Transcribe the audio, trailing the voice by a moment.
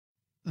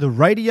The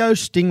Radio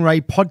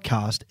Stingray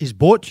podcast is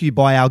brought to you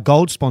by our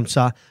gold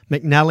sponsor,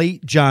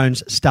 McNally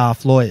Jones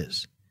Staff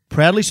Lawyers,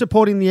 proudly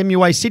supporting the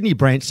MUA Sydney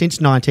branch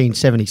since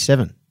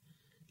 1977.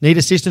 Need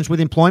assistance with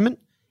employment,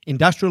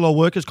 industrial or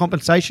workers'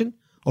 compensation,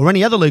 or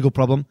any other legal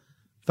problem?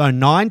 Phone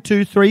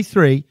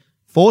 9233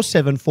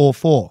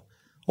 4744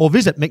 or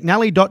visit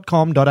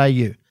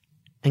mcnally.com.au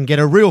and get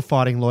a real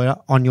fighting lawyer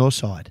on your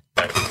side.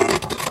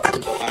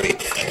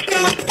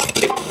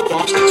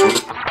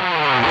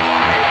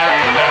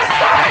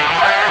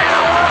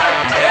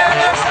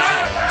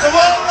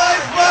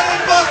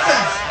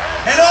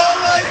 And all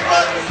those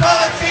rotten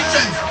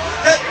politicians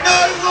that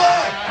no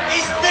law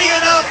is big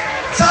enough,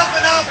 tough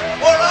enough,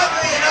 or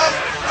ugly enough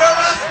for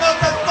us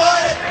not to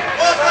fight it,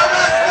 or for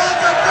us not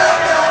to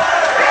break it.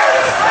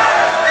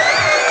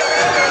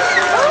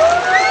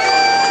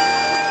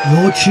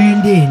 You're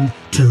tuned in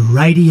to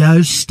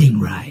Radio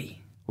Stingray.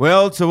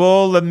 Well, to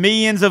all the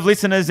millions of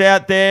listeners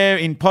out there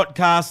in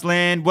podcast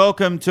land,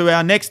 welcome to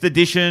our next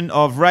edition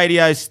of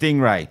Radio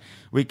Stingray.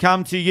 We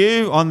come to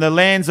you on the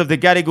lands of the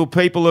Gadigal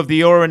people of the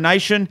Eora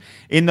Nation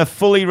in the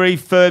fully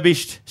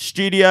refurbished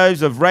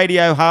studios of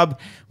Radio Hub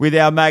with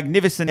our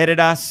magnificent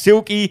editor,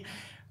 Silky.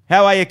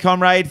 How are you,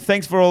 comrade?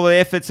 Thanks for all the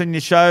efforts in the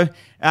show.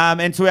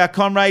 And to our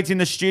comrades in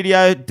the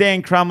studio,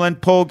 Dan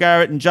Crumlin, Paul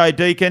Garrett and Joe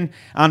Deacon.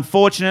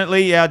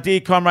 Unfortunately, our dear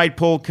comrade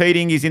Paul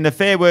Keating is in the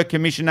Fair Work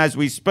Commission as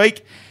we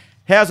speak.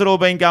 How's it all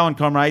been going,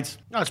 comrades?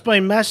 Oh, it's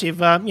been massive.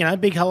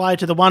 Big hello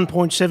to the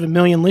 1.7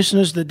 million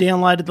listeners that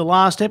downloaded the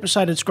last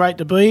episode. It's great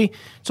to be.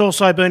 It's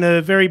also been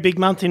a very big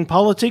month in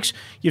politics.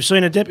 You've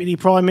seen a Deputy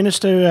Prime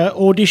Minister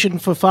audition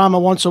for Farmer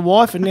Wants a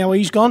Wife, and now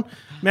he's gone.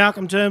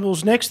 Malcolm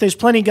Turnbull's next. There's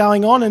plenty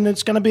going on, and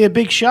it's going to be a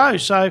big show.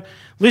 So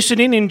listen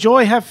in,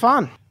 enjoy, have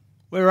fun.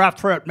 We're up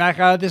for it,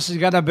 Macco. This is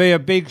going to be a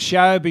big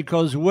show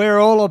because we're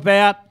all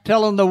about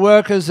telling the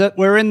workers that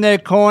we're in their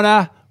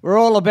corner. We're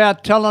all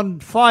about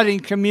fighting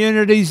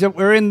communities that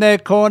we're in their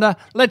corner.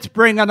 Let's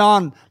bring it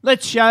on.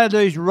 Let's show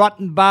these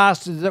rotten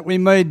bastards that we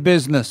mean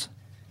business.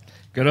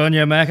 Good on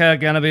you, Macca.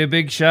 Going to be a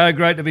big show.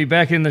 Great to be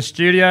back in the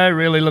studio.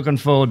 Really looking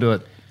forward to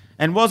it.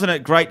 And wasn't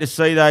it great to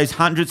see those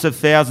hundreds of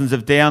thousands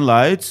of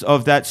downloads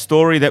of that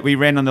story that we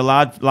ran on the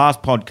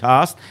last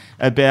podcast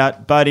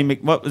about Bodie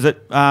what was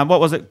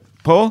it,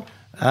 Paul?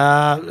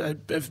 A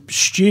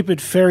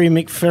stupid Ferry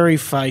McFerry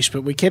face,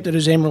 but we kept it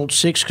as Emerald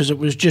 6 because it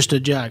was just a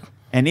joke.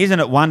 And isn't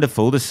it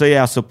wonderful to see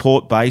our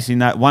support base in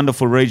that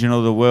wonderful region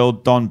of the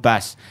world,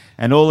 Donbass,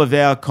 and all of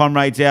our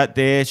comrades out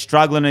there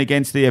struggling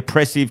against the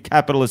oppressive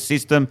capitalist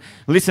system,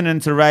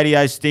 listening to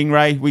Radio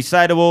Stingray. We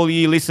say to all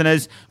you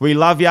listeners, we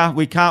love you.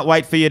 We can't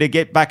wait for you to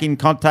get back in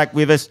contact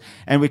with us,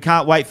 and we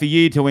can't wait for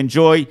you to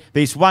enjoy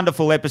this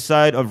wonderful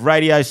episode of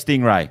Radio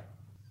Stingray.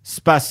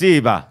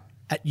 Spasiba.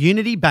 At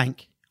Unity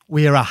Bank,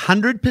 we are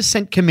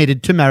 100%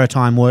 committed to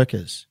maritime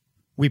workers.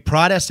 We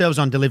pride ourselves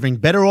on delivering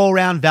better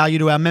all-round value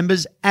to our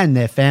members and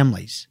their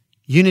families.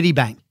 Unity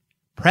Bank,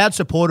 proud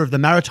supporter of the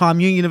Maritime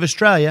Union of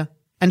Australia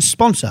and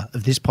sponsor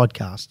of this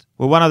podcast.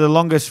 Well, one of the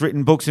longest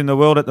written books in the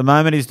world at the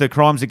moment is The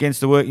Crimes Against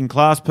the Working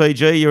Class,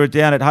 PG. You were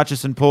down at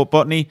Hutchison Port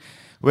Botany,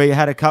 where you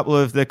had a couple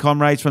of the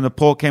comrades from the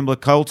Port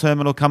Kembla Coal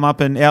Terminal come up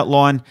and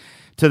outline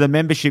to the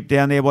membership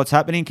down there what's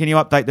happening. Can you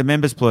update the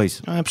members,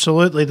 please?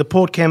 Absolutely. The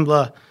Port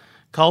Kembla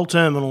Coal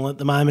Terminal at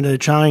the moment are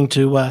trying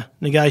to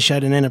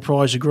negotiate an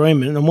enterprise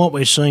agreement, and what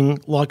we're seeing,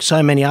 like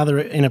so many other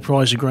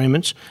enterprise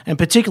agreements, and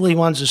particularly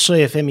ones the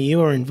CFMEU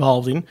are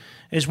involved in,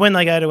 is when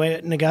they go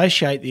to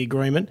negotiate the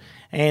agreement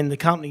and the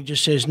company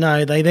just says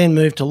no, they then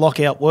move to lock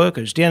out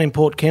workers. Down in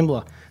Port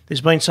Kembla, there's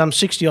been some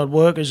 60-odd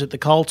workers at the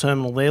coal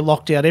terminal there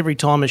locked out every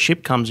time a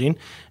ship comes in,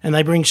 and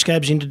they bring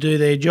scabs in to do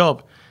their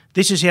job.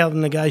 This is how the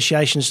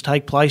negotiations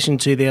take place in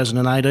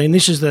 2018.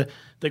 This is the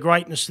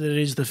greatness that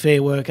is the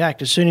Fair Work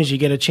Act. As soon as you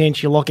get a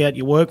chance, you lock out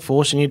your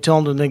workforce and you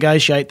tell them to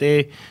negotiate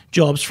their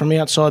jobs from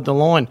outside the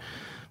line.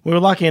 We were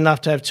lucky enough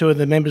to have two of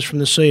the members from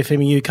the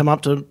CFMEU come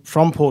up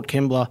from Port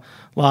Kembla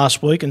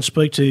last week and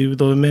speak to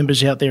the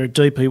members out there at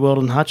DP World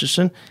and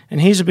Hutchison,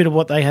 and here's a bit of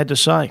what they had to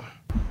say.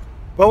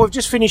 Well, we've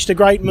just finished a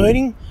great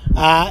meeting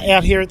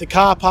out here at the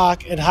car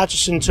park at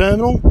Hutchison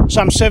Terminal,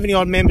 some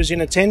 70-odd members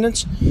in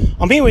attendance.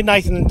 I'm here with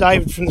Nathan and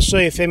David from the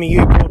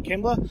CFMEU Port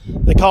Kembla,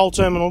 the coal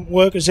terminal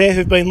workers there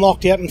who've been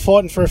locked out and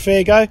fighting for a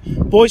fair go.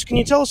 Boys, can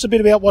you tell us a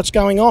bit about what's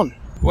going on?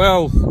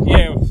 Well,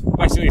 yeah,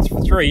 basically for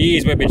 3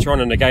 years we've been trying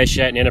to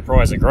negotiate an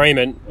enterprise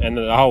agreement, and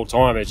the whole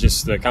time it's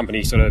just the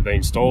company sort of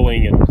been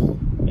stalling,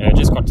 and it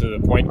just got to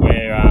the point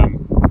where,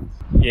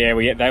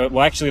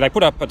 they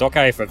put up a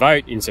dossier for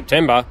vote in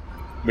September,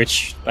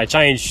 which they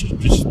changed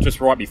just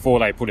right before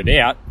they put it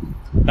out.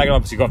 That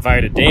obviously got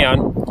voted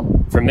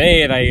down. From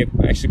there, they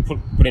actually put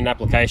in an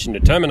application to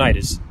terminate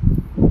us.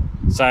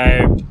 So,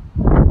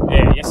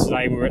 yeah,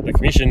 yesterday we were at the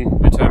commission,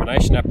 the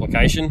termination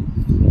application,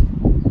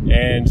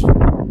 and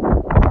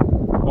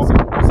we'll see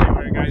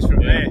where it goes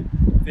from there.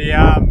 The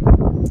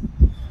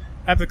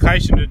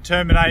application to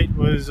terminate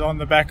was on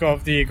the back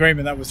of the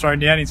agreement that was thrown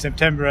down in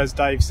September, as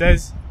Dave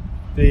says.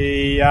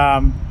 The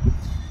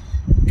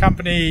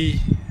company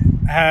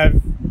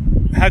have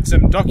had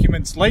some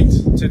documents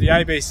leaked to the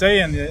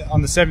ABC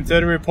on the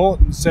 7:30 report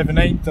on the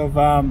 17th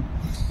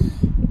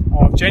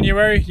of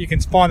January. You can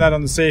find that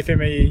on the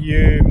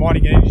CFMEU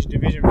Mining and Energy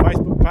Division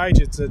Facebook page.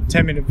 It's a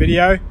 10-minute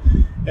video.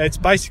 It's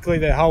basically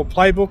their whole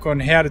playbook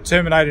on how to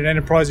terminate an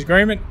enterprise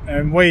agreement,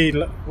 and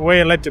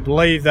we're led to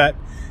believe that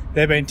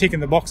they've been ticking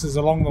the boxes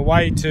along the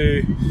way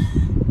to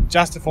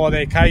justify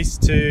their case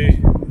to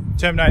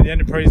terminate the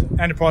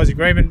enterprise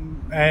agreement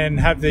and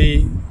have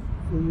the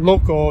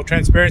look or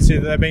transparency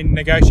that they've been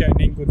negotiating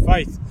in good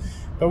faith.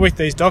 But with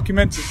these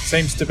documents, it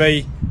seems to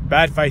be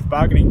bad faith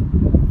bargaining.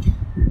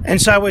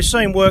 And so we're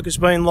seeing workers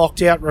being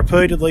locked out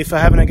repeatedly for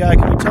having a go.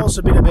 Can you tell us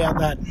a bit about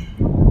that?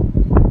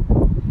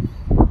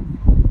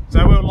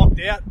 So we were locked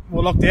out.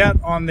 We're locked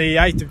out on the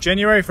 8th of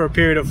January for a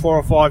period of 4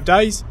 or 5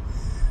 days.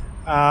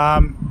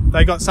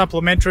 They got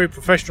supplementary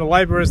professional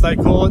labour, as they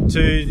call it,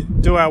 to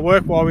do our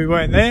work while we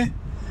weren't there.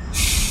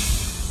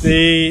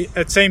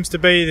 It seems to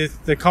be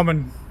the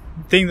common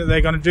thing that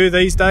they're going to do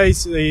these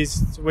days.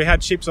 We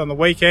had ships on the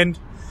weekend.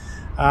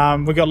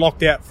 We got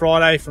locked out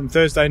Friday, from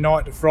Thursday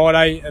night to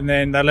Friday, and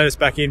then they let us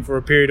back in for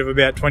a period of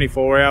about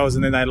 24 hours,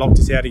 and then they locked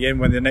us out again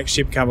when the next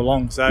ship came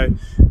along. So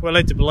we're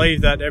led to believe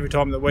that every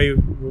time that we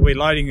will be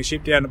loading a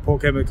ship down at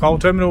Port Kembla Coal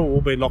Terminal,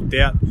 we'll be locked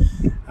out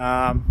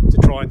to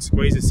try and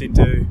squeeze us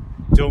into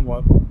doing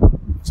what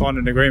signed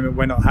an agreement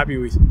we're not happy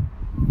with.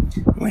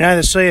 We know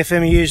the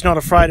CFMEU is not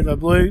afraid of a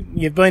blue.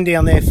 You've been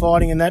down there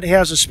fighting and that.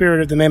 How's the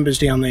spirit of the members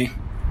down there?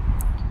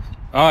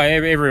 Oh,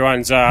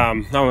 everyone's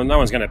no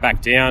one's going to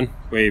back down.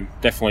 We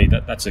definitely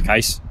that's the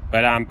case.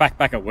 But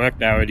back at work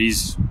though, it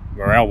is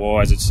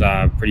morale-wise, it's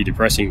a pretty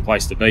depressing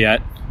place to be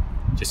at.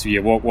 Just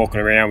you're walking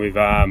around with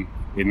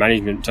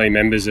management team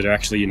members that are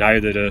actually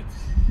that are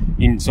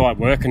inside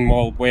working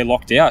while we're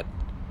locked out.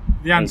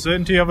 The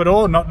uncertainty of it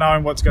all, not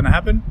knowing what's going to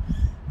happen.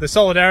 The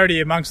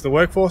solidarity amongst the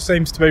workforce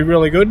seems to be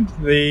really good.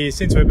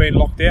 Since we've been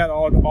locked out,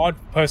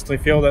 I'd personally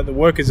feel that the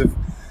workers have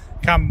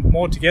come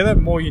more together,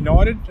 more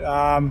united.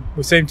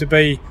 We seem to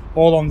be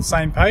all on the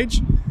same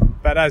page.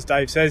 But as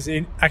Dave says,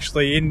 in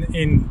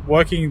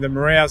working, the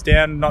morale's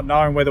down, not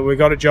knowing whether we've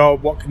got a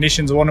job, what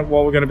conditions what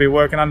we're going to be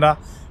working under,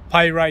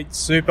 pay rates,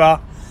 super,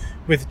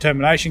 with the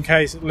termination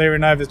case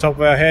leering over the top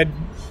of our head,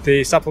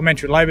 the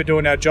supplementary labour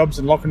doing our jobs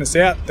and locking us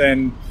out,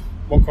 then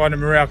what kind of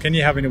morale can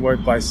you have in a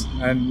workplace?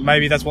 And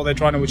maybe that's what they're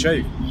trying to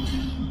achieve.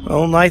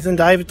 Well, Nathan,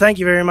 David, thank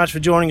you very much for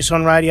joining us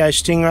on Radio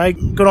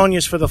Stingray. Good on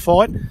you for the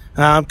fight.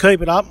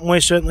 Keep it up, and we're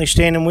certainly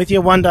standing with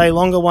you. One day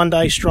longer, one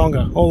day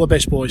stronger. All the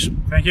best, boys.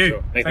 Thank you.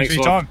 Sure. Thanks for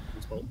your time.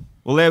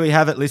 Well, there we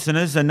have it,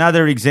 listeners.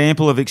 Another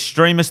example of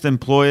extremist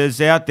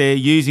employers out there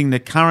using the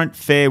current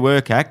Fair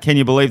Work Act. Can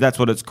you believe that's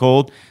what it's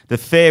called? The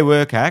Fair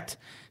Work Act,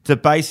 to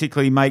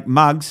basically make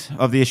mugs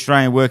of the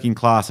Australian working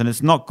class. And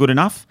it's not good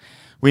enough.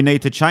 We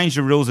need to change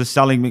the rules, as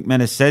Sally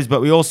McManus says,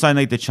 but we also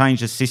need to change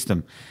the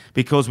system,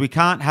 because we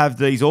can't have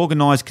these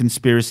organised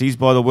conspiracies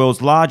by the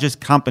world's largest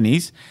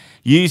companies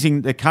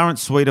using the current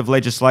suite of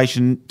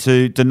legislation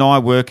to deny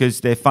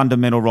workers their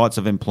fundamental rights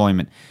of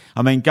employment.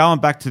 I mean, going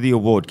back to the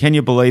award, can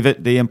you believe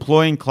it? The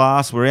employing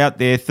class were out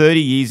there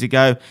 30 years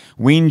ago,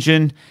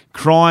 whinging,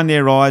 crying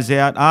their eyes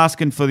out,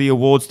 asking for the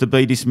awards to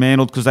be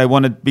dismantled because they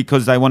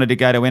wanted to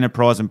go to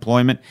enterprise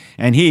employment.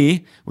 And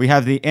here we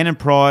have the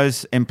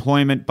enterprise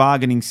employment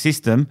bargaining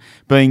system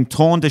being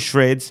torn to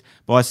shreds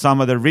by some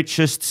of the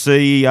richest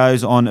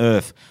CEOs on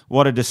earth.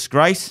 What a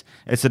disgrace.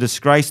 It's a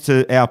disgrace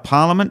to our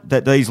parliament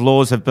that these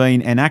laws have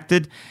been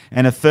enacted,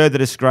 and a further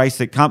disgrace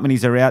that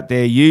companies are out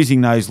there using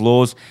those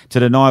laws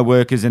to deny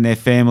workers and their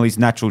families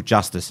natural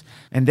justice.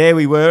 And there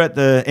we were at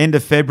the end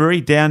of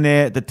February, down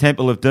there at the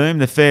Temple of Doom,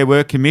 the Fair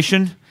Work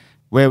Commission,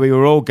 where we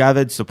were all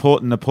gathered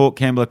supporting the Port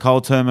Kembla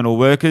Coal Terminal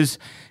workers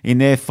in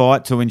their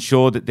fight to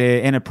ensure that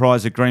their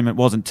enterprise agreement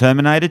wasn't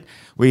terminated.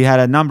 We had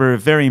a number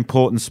of very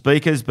important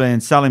speakers, being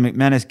Sally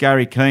McManus,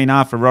 Gary Keane,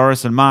 Arthur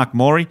Rorris and Mark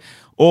Morey,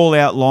 all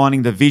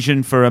outlining the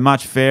vision for a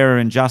much fairer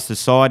and just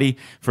society,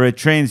 for a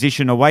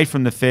transition away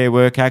from the Fair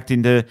Work Act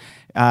into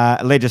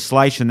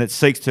legislation that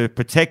seeks to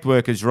protect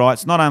workers'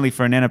 rights, not only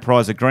for an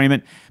enterprise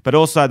agreement, but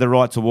also the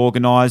right to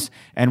organise,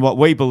 and what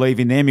we believe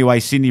in the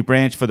MUA Sydney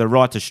branch for the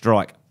right to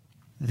strike.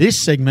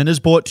 This segment is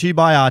brought to you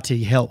by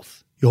RT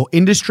Health, your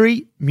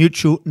industry,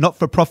 mutual,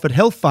 not-for-profit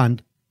health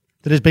fund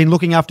that has been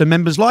looking after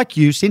members like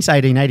you since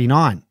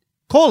 1889.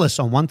 Call us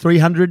on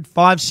 1300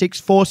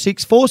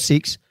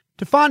 564646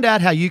 to find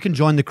out how you can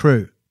join the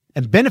crew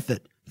and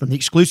benefit from the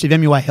exclusive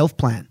MUA health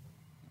plan.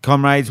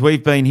 Comrades,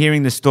 we've been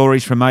hearing the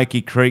stories from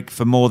Oakey Creek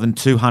for more than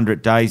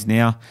 200 days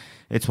now.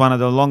 It's one of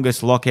the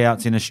longest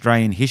lockouts in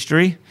Australian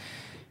history.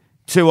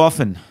 Too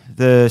often,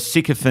 the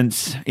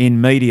sycophants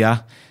in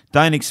media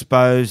don't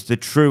expose the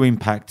true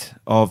impact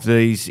of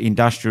these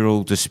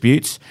industrial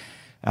disputes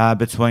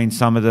between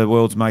some of the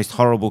world's most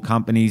horrible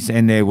companies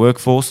and their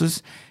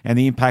workforces, and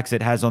the impacts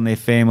it has on their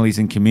families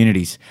and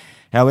communities.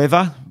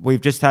 However, we've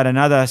just had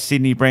another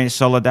Sydney branch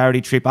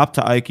solidarity trip up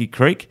to Oakey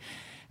Creek,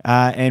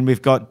 and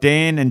we've got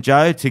Dan and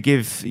Joe to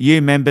give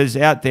you members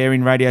out there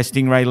in Radio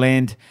Stingray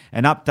land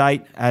an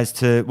update as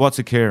to what's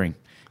occurring.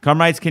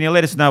 Comrades, can you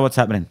let us know what's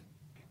happening?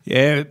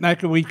 Yeah,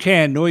 Macca, we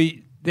can.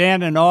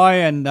 Dan and I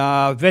and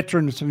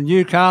veterans from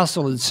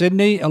Newcastle and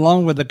Sydney,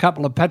 along with a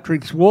couple of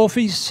Patrick's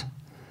Wharfies,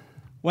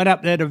 went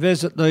up there to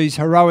visit these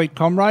heroic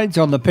comrades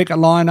on the picket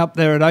line up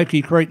there at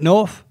Oakey Creek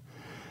North.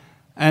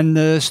 And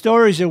the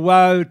stories of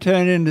woe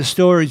turn into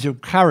stories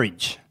of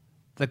courage.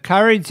 The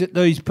courage that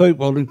these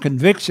people and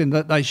conviction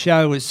that they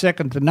show is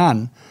second to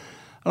none.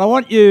 And I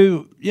want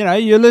you,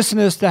 your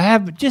listeners to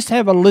have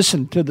a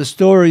listen to the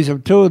stories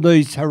of two of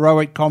these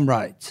heroic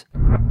comrades.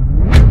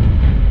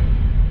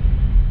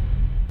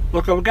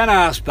 Look, I'm going to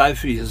ask both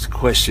of you a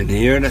question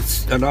here,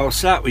 and I'll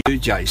start with you,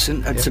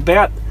 Jason. It's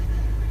about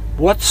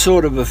what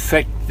sort of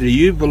effect do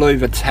you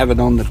believe it's having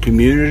on the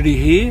community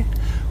here?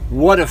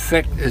 What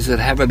effect is it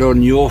having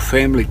on your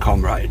family,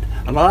 comrade?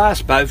 And I'll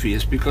ask both of you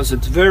because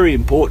it's very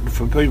important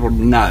for people to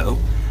know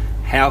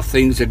how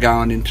things are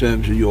going in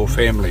terms of your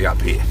family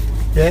up here.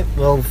 Yeah,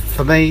 well,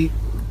 for me,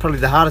 probably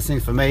the hardest thing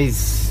for me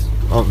is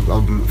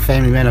I'm a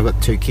family man. I've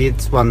got 2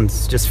 kids.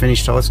 One's just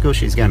finished high school.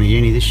 She's going to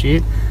uni this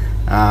year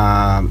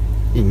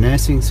in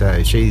nursing,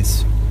 so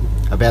she's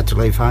about to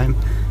leave home.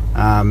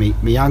 My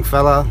young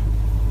fella,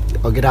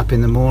 I'll get up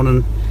in the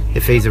morning.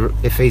 If he's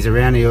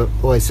around, he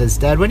always says,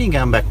 "Dad, when are you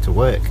going back to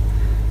work?"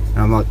 And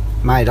I'm like,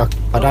 "Mate,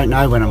 I don't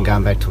know when I'm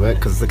going back to work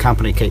because the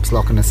company keeps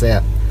locking us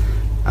out."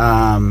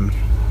 And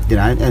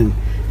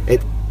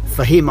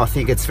for him, I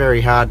think it's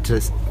very hard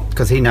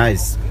because he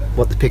knows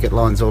what the picket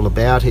line's all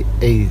about.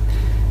 We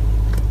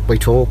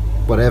talk,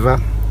 whatever,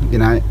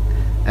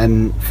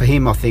 and for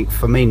him, I think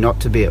for me not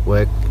to be at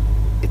work,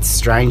 it's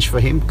strange for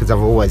him because I've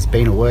always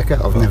been a worker.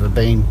 I've never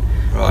been,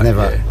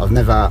 I've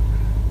never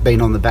been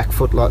on the back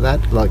foot like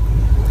that. Like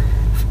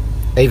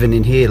even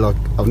in here, like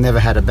I've never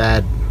had a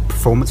bad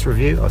performance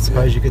review, I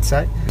suppose you could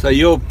say. So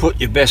you'll put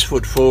your best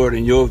foot forward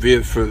in your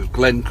view for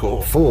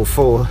Glencore?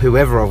 For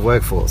whoever I've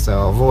worked for.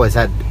 So I've always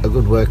had a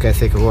good work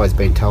ethic. I've always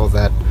been told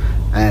that,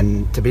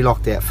 and to be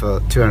locked out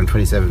for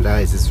 227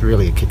 days is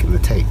really a kick in the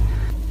teeth.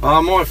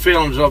 My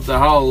feelings of the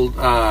whole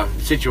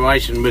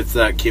situation with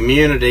the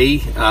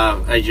community,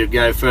 as you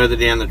go further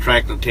down the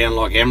track, the town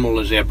like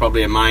Emerald is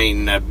probably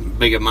a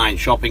bigger main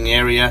shopping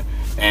area,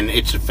 and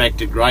it's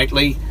affected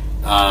greatly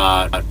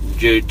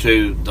due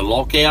to the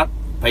lockout.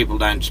 People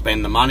don't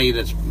spend the money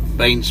that's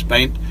been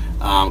spent.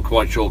 I'm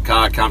quite sure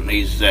car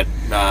companies that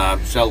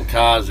sell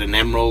cars in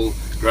Emerald,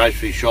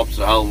 grocery shops,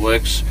 the whole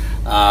works,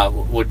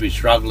 would be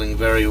struggling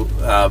very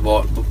by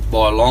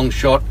a long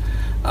shot.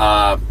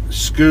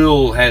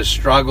 School has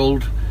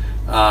struggled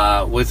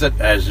with it,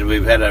 as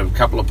we've had a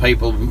couple of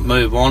people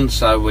move on,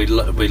 so we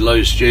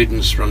lose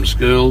students from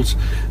schools.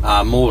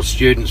 More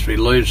students we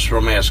lose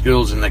from our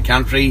schools in the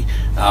country.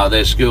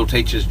 They're school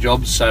teachers'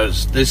 jobs, so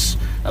it's this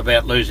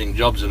about losing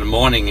jobs in the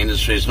mining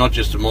industry. It's not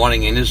just the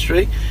mining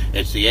industry,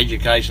 it's the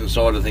education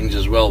side of things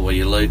as well, where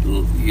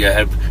you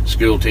have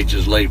school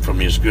teachers leave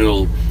from your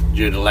school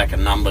due to lack of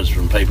numbers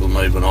from people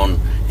moving on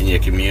in your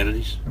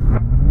communities.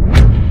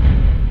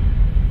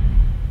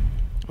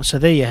 So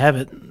there you have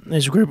it.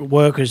 There's a group of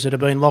workers that have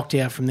been locked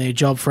out from their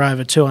job for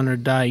over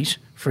 200 days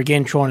for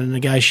again trying to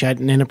negotiate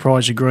an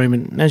enterprise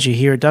agreement. And as you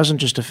hear, it doesn't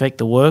just affect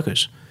the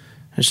workers.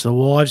 It's the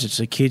wives, it's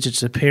the kids, it's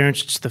the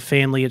parents, it's the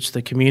family, it's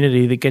the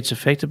community that gets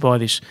affected by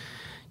this.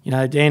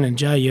 Dan and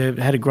Joe, you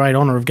had a great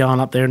honour of going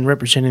up there and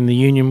representing the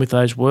union with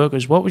those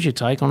workers. What was your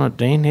take on it,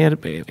 Dan?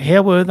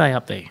 How were they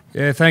up there?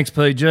 Yeah, thanks,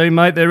 PG,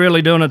 mate. They're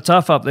really doing it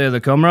tough up there, the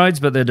comrades,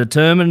 but they're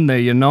determined, they're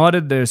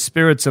united, their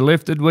spirits are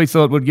lifted. We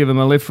thought we'd give them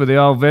a lift for the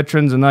old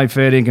veterans, and they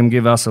fair dinkum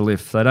give us a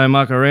lift. They don't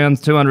muck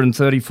around.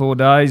 234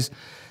 days.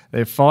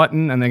 They're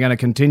fighting, and they're going to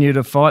continue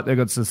to fight. They've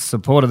got the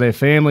support of their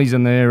families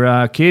and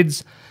their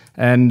kids.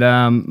 And,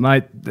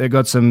 mate, they've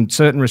got some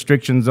certain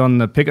restrictions on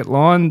the picket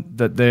line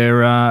that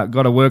they're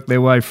got to work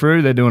their way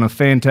through. They're doing a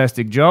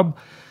fantastic job,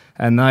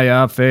 and they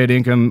are fair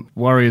dinkum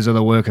warriors of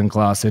the working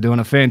class. They're doing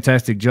a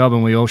fantastic job,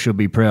 and we all should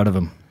be proud of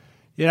them.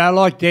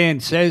 Like Dan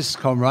says,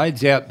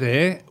 comrades out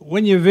there,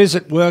 when you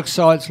visit work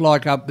sites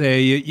like up there,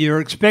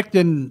 you're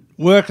expecting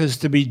workers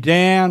to be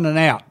down and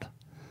out.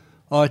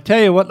 I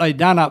tell you what they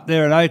done up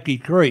there at Oakey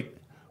Creek.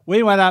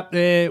 We went up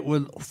there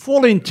with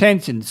full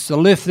intentions to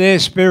lift their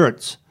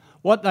spirits.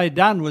 What they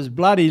done was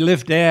bloody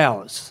lift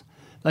ours.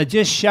 They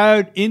just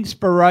showed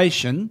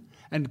inspiration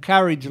and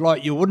courage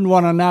like you wouldn't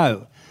want to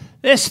know.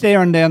 They're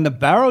staring down the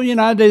barrel.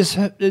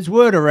 There's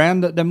word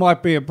around that there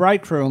might be a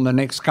breakthrough in the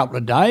next couple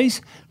of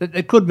days, that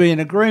there could be an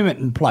agreement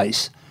in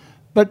place.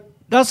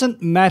 But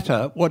doesn't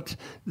matter what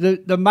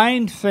the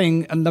main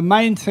thing, and the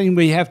main thing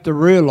we have to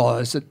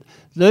realise that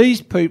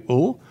these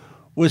people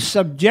were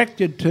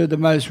subjected to the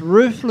most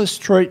ruthless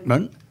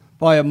treatment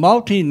by a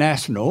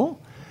multinational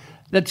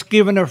that's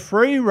given a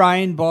free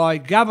rein by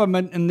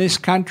government in this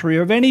country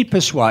of any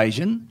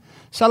persuasion.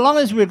 So long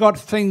as we've got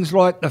things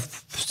like the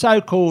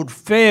so-called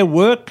Fair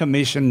Work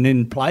Commission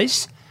in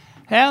place,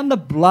 how in the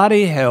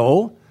bloody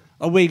hell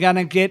are we going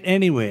to get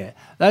anywhere?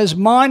 Those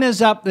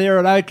miners up there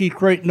at Oakey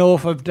Creek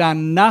North have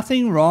done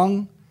nothing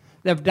wrong.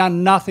 They've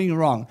done nothing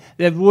wrong.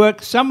 They've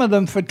worked, some of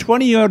them, for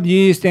 20-odd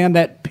years down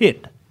that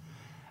pit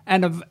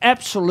and have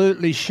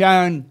absolutely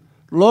shown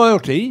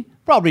loyalty,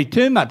 probably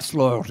too much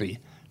loyalty,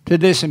 to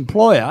this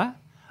employer,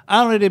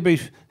 only to be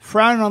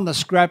thrown on the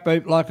scrap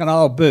heap like an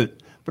old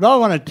boot. But I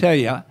want to tell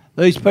you,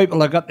 these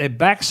people have got their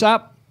backs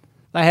up.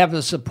 They have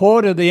the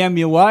support of the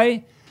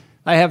MUA.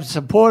 They have the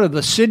support of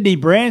the Sydney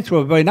branch.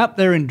 We've been up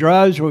there in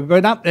droves. We've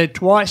been up there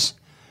twice.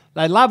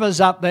 They love us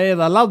up there.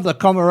 They love the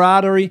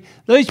camaraderie.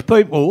 These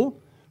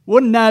people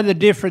wouldn't know the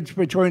difference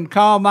between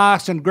Karl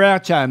Marx and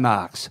Groucho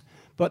Marx,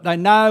 but they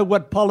know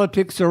what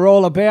politics are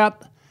all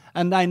about,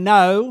 and they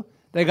know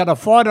they've got a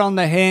fight on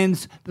their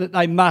hands that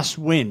they must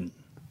win.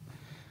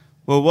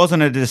 Well, it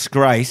wasn't a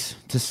disgrace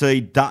to see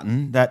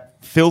Dutton,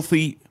 that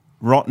filthy,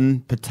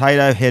 rotten,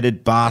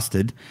 potato-headed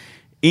bastard,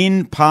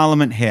 in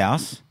Parliament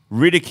House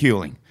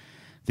ridiculing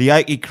the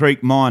Oakey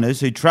Creek miners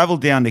who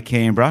travelled down to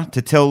Canberra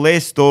to tell their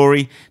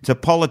story to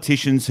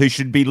politicians who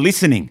should be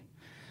listening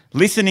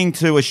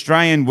to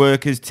Australian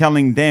workers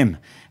telling them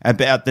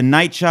about the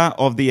nature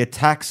of the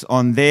attacks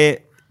on their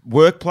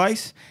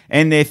workplace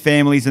and their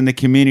families and the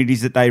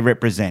communities that they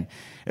represent.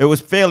 It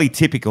was fairly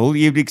typical.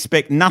 You'd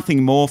expect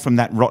nothing more from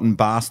that rotten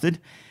bastard.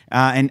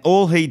 And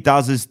all he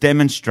does is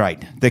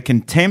demonstrate the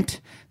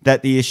contempt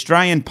that the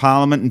Australian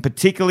Parliament and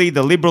particularly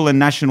the Liberal and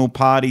National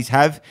parties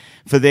have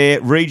for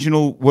their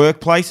regional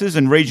workplaces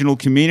and regional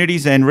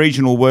communities and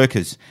regional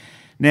workers.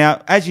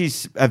 Now, as you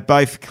have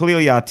both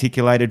clearly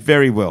articulated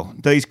very well,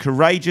 these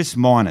courageous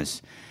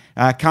miners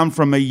come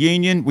from a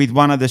union with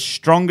one of the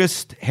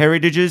strongest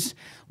heritages,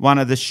 one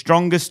of the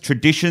strongest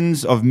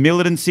traditions of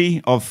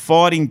militancy, of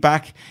fighting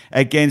back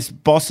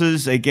against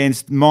bosses,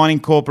 against mining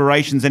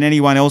corporations and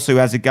anyone else who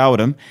has a go at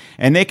them.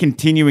 And they're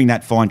continuing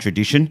that fine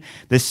tradition.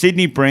 The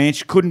Sydney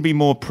branch couldn't be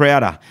more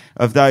prouder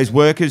of those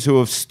workers who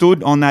have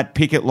stood on that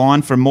picket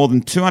line for more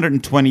than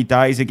 220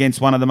 days against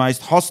one of the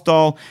most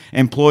hostile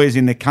employers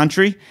in the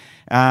country.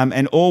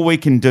 And all we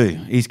can do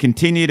is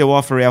continue to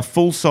offer our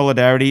full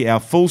solidarity,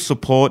 our full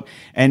support,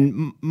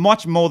 and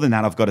much more than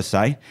that, I've got to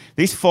say.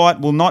 This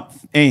fight will not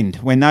end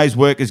when those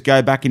workers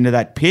go back into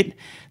that pit.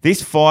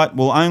 This fight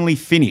will only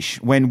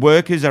finish when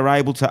workers are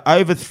able to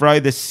overthrow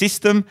the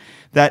system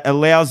that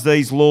allows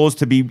these laws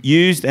to be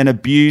used and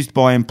abused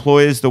by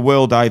employers the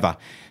world over.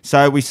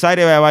 So we say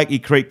to our Oakey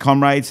Creek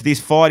comrades, this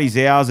fight is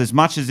ours as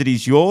much as it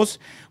is yours.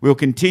 We'll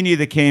continue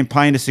the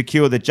campaign to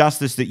secure the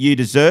justice that you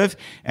deserve,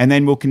 and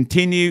then we'll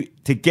continue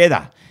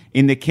together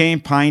in the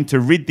campaign to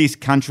rid this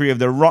country of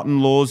the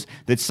rotten laws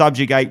that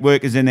subjugate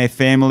workers and their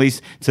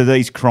families to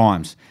these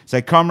crimes.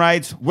 So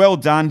comrades, well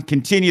done,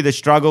 continue the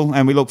struggle,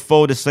 and we look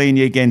forward to seeing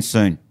you again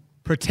soon.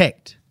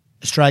 Protect,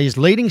 Australia's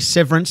leading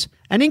severance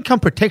and income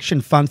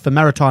protection fund for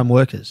maritime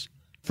workers.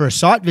 For a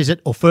site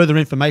visit or further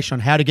information on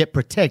how to get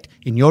Protect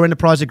in your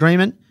enterprise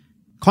agreement,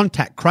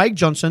 contact Craig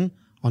Johnson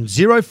on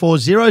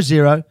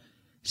 0400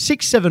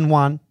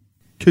 671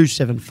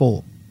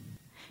 274.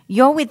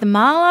 You're with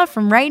Marla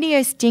from Radio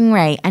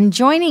Stingray, and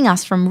joining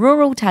us from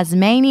rural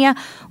Tasmania,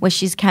 where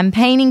she's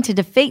campaigning to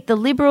defeat the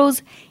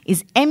Liberals,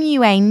 is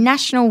MUA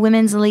National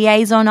Women's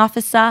Liaison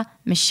Officer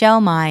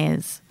Michelle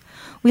Myers.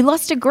 We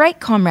lost a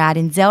great comrade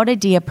in Zelda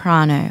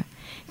Diaprano.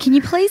 Can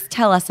you please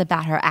tell us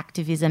about her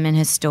activism and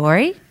her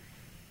story?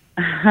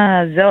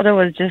 Zelda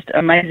was just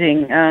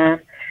amazing.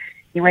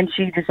 When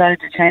she decided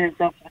to chain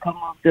herself to the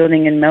Commonwealth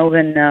Building in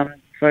Melbourne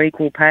for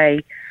equal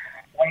pay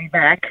way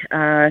back,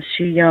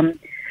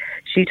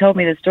 she told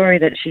me the story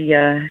that she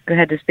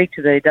had to speak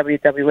to the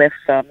WWF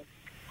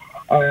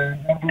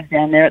members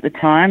down there at the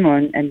time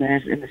and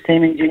the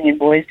Seamen's Union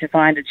boys to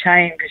find a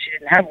chain because she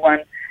didn't have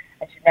one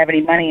and she didn't have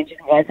any money and she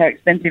didn't realise how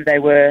expensive they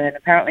were, and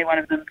apparently one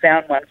of them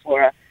found one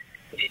for her.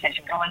 She said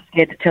she was always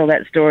scared to tell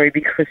that story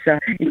because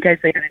in case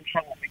they got in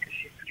trouble, because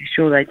she's pretty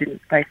sure they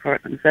didn't pay for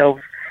it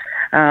themselves.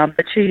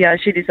 But she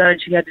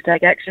decided she had to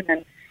take action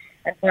and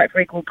fight for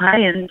equal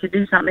pay and to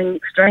do something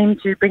extreme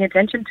to bring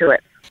attention to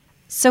it.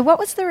 So what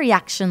was the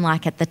reaction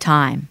like at the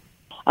time?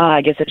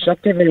 I guess it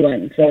shocked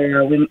everyone. So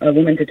a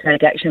woman to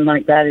take action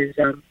like that is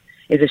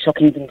a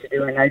shocking thing to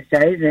do in those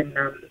days, and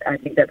I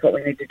think that's what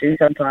we need to do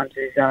sometimes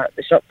is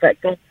the shock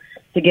factor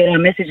to get our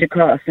message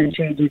across, and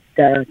she just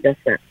does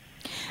that.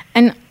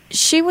 And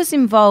she was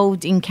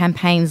involved in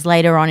campaigns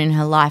later on in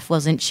her life,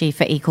 wasn't she,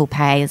 for equal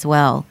pay as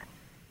well?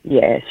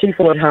 Yeah, she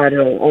fought hard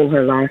all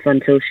her life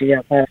until she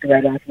passed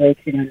away last week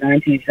in her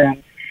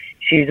 90s.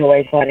 She was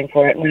always fighting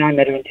for it. When I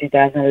met her in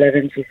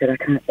 2011, she said, "I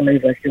can't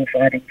believe we're still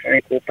fighting for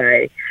equal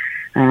pay,"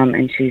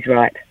 and she's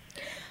right.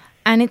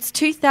 And it's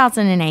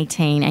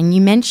 2018, and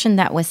you mentioned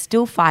that we're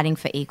still fighting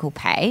for equal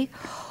pay.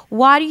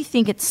 Why do you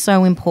think it's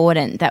so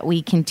important that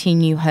we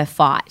continue her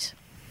fight?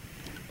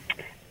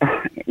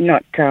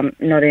 Not for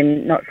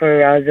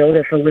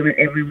Zelda, for women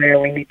everywhere.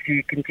 We need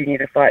to continue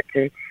to fight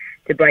to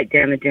break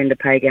down the gender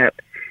pay gap,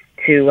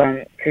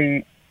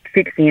 to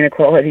fix the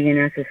inequality in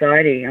our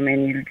society. I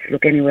mean, you just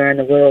look anywhere in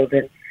the world,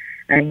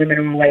 and women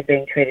are always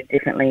being treated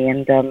differently,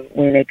 and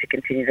we need to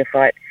continue to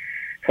fight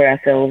for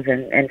ourselves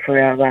and for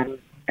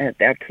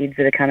our kids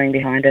that are coming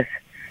behind us.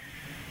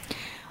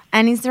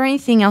 And is there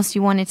anything else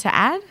you wanted to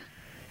add?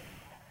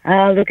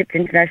 Look, it's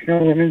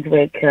International Women's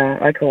Week.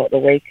 I call it the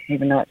week,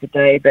 even though it's a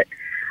day, but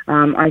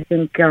I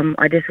think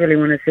I just really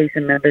want to see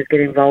some members get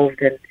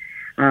involved and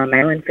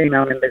male and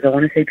female members. I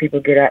want to see people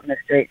get out in the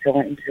streets. I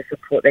want them to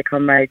support their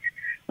comrades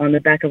on the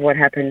back of what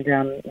happened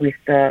with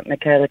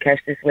Michaela Cash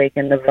this week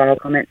and the vile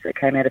comments that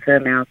came out of her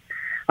mouth.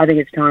 I think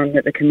it's time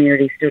that the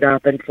community stood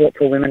up and fought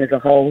for women as a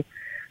whole.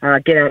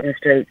 Get out in the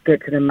streets,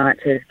 get to the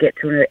marches, get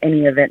to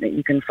any event that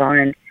you can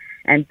find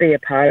and be a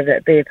part of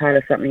it, be a part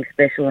of something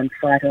special and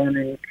fight on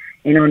and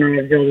in honour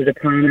of Zelda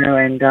Diploma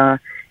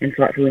and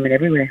fight for women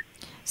everywhere.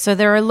 So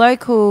there are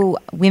local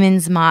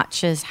women's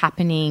marches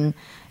happening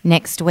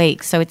next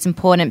week, so it's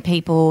important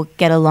people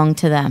get along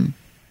to them.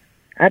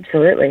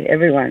 Absolutely,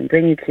 everyone.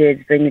 Bring your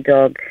kids, bring your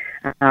dog,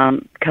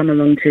 come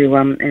along to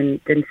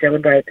and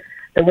celebrate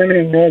the women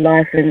in their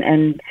life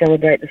and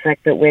celebrate the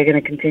fact that we're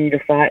going to continue to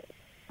fight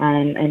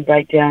and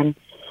break down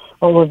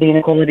all of the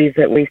inequalities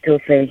that we still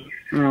see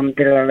that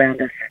are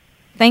around us.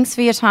 Thanks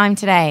for your time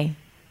today.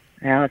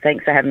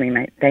 Thanks for having me,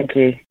 mate. Thank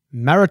you.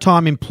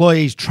 Maritime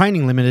Employees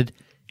Training Limited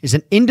is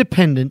an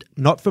independent,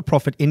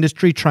 not-for-profit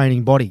industry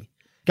training body.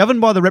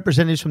 Governed by the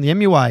representatives from the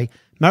MUA,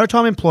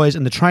 maritime employers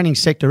and the training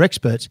sector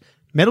experts,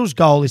 Metal's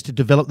goal is to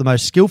develop the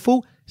most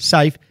skillful,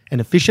 safe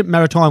and efficient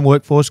maritime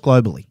workforce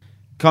globally.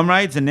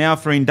 Comrades, and now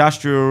for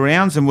industrial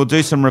rounds, and we'll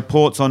do some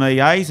reports on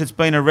EAs. It's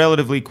been a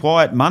relatively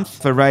quiet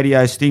month for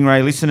Radio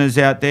Stingray listeners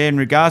out there in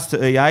regards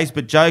to EAs,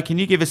 but Joe, can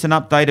you give us an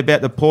update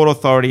about the Port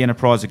Authority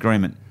Enterprise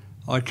Agreement?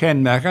 I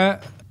can,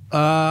 Macca.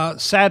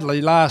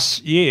 Sadly,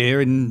 last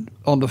year,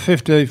 on the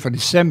 15th of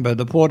December,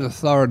 the Port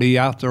Authority,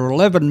 after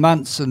 11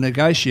 months of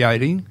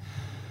negotiating,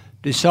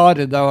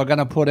 decided they were going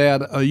to put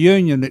out a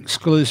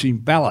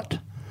union-exclusive ballot.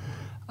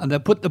 And they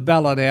put the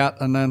ballot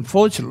out, and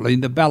unfortunately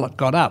the ballot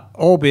got up,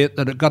 albeit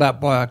that it got up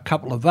by a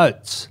couple of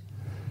votes.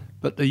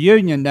 But the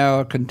union now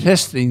are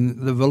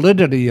contesting the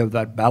validity of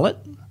that ballot.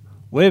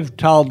 We've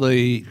told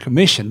the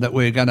Commission that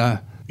we're going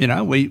to,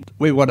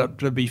 we want it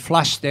to be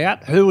flushed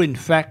out, who in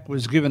fact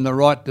was given the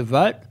right to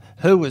vote,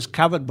 who was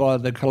covered by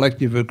the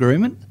collective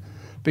agreement,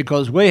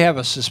 because we have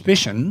a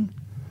suspicion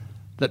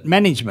that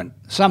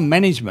some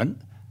management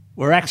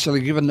were actually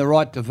given the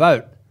right to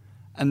vote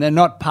and they're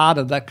not part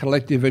of that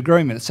collective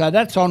agreement. So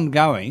that's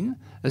ongoing.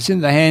 It's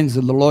in the hands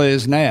of the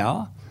lawyers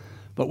now.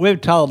 But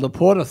we've told the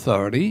Port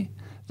Authority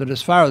that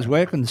as far as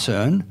we're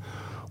concerned,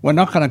 we're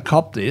not going to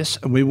cop this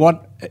and we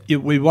want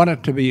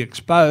it to be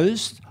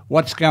exposed,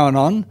 what's going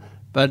on.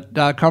 But,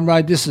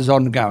 comrade, this is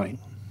ongoing.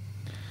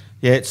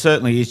 Yeah, it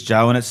certainly is,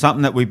 Joe, and it's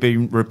something that we've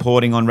been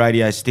reporting on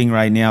Radio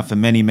Stingray now for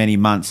many, many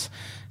months.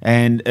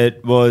 And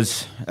it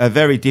was a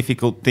very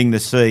difficult thing to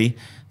see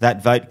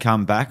that vote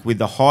come back with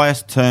the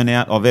highest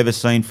turnout I've ever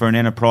seen for an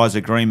enterprise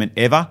agreement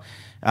ever.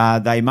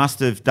 They must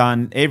have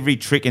done every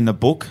trick in the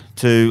book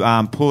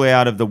to pull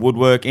out of the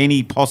woodwork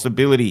any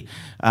possibility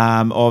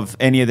of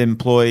any of the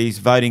employees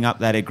voting up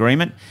that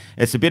agreement.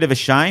 It's a bit of a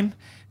shame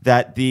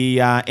that the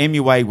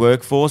MUA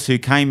workforce, who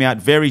came out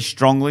very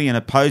strongly and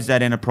opposed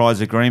that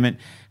enterprise agreement,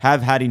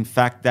 have had, in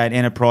fact, that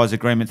enterprise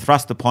agreement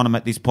thrust upon them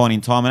at this point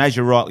in time. And as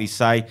you rightly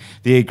say,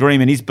 the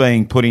agreement is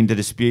being put into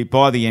dispute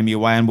by the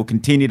MUA and will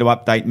continue to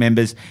update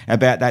members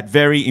about that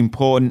very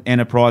important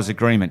enterprise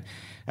agreement.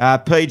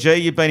 PG,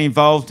 you've been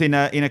involved in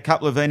a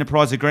couple of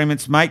enterprise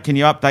agreements, mate. Can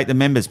you update the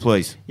members,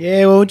 please?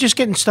 Yeah, well, we're just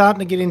starting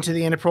to get into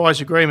the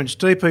enterprise agreements.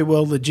 DP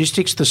World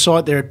Logistics, the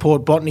site there at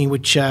Port Botany,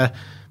 which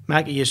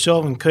Mackie,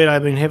 yourself and Kudo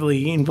have been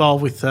heavily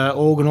involved with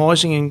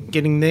organising and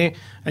getting there.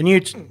 A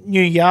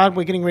new yard,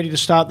 we're getting ready to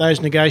start those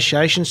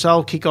negotiations, so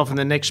they'll kick off in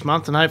the next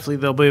month and hopefully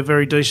there'll be a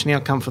very decent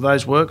outcome for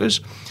those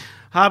workers.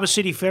 Harbour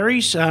City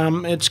Ferries,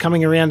 it's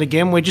coming around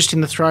again. We're just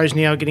in the throes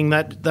now of getting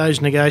those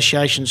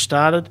negotiations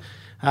started.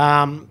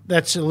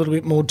 That's a little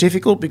bit more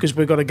difficult because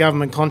we've got a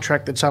government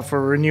contract that's up for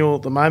a renewal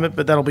at the moment,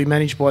 but that'll be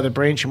managed by the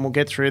branch and we'll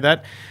get through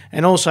that.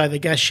 And also the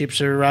gas ships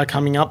are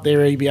coming up. Their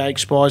EBA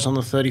expires on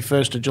the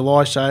 31st of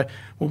July, so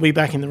we'll be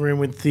back in the room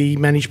with the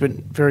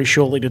management very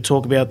shortly to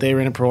talk about their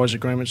enterprise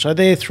agreement. So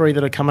they're three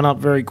that are coming up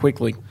very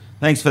quickly.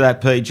 Thanks for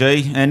that,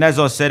 PG. And as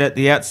I said at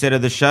the outset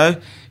of the show,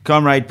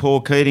 Comrade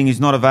Paul Keating is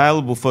not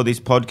available for this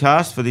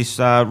podcast, for this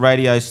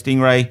Radio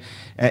Stingray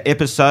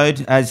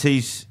episode, as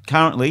he's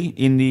currently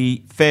in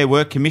the Fair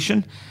Work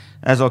Commission,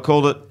 as I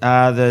called it,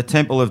 the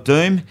Temple of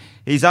Doom.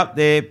 He's up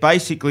there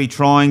basically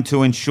trying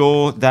to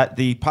ensure that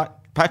the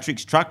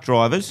Patrick's truck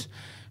drivers,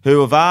 who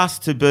have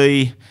asked to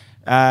be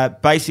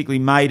basically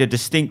made a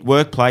distinct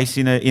workplace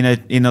in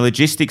a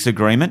logistics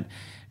agreement,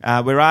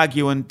 we're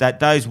arguing that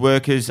those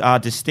workers are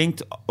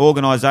distinct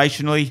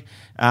organisationally,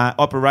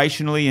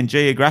 operationally and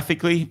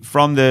geographically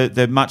from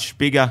the much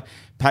bigger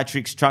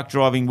Patrick's truck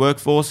driving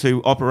workforce who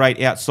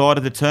operate outside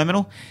of the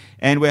terminal,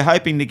 and we're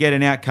hoping to get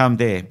an outcome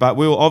there. But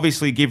we'll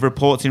obviously give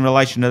reports in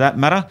relation to that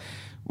matter.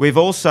 We've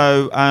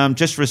also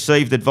just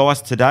received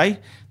advice today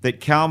that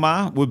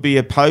Kalmar would be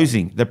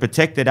opposing the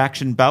protected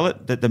action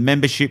ballot that the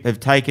membership have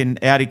taken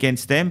out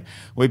against them.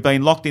 We've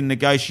been locked in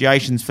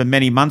negotiations for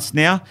many months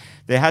now.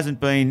 There hasn't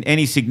been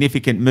any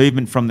significant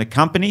movement from the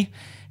company.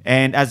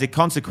 And as a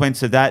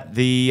consequence of that,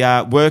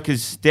 the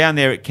workers down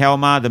there at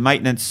Kalmar, the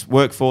maintenance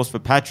workforce for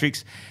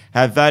Patrick's,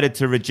 have voted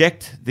to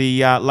reject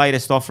the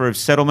latest offer of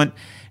settlement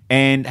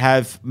and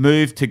have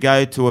moved to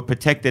go to a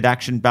protected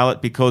action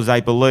ballot because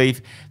they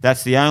believe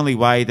that's the only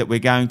way that we're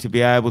going to be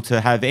able to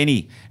have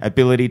any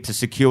ability to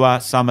secure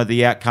some of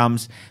the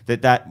outcomes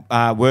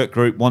that work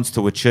group wants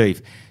to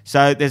achieve.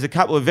 So there's a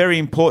couple of very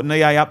important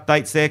EA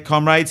updates there,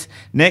 comrades.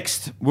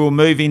 Next, we'll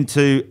move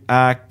into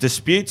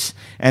disputes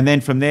and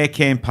then from there,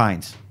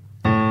 campaigns.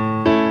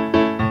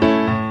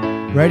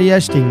 Radio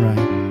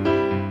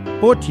Stingray,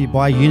 brought to you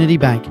by Unity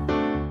Bank.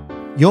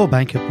 Your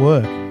bank at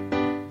work.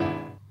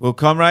 Well,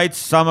 comrades,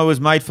 summer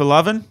was made for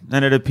loving,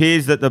 and it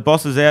appears that the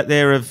bosses out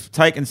there have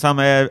taken some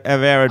of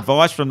our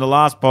advice from the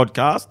last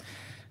podcast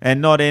and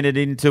not entered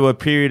into a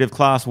period of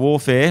class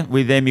warfare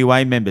with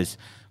MUA members.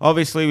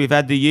 Obviously, we've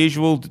had the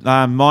usual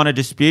minor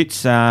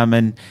disputes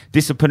and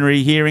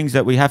disciplinary hearings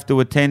that we have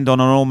to attend on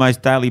an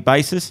almost daily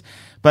basis.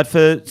 But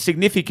for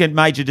significant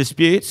major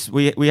disputes,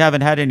 we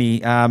haven't had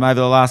any over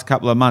the last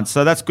couple of months.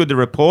 So that's good to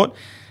report.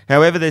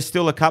 However, there's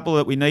still a couple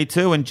that we need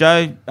to. And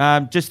Joe,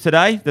 just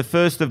today, the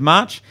 1st of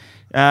March,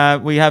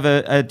 we have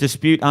a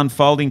dispute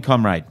unfolding,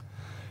 comrade.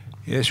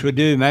 Yes, we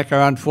do,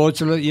 Macca.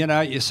 Unfortunately,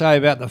 you say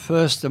about the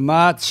 1st of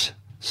March,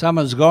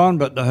 summer's gone,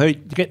 but the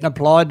heat getting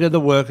applied to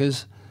the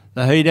workers,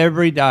 the heat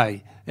every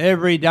day.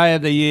 Every day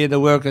of the year, the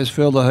workers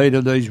feel the heat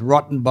of these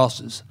rotten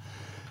bosses.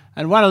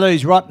 And one of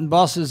these rotten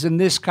bosses in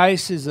this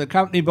case is a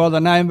company by the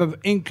name of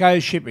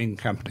Inco Shipping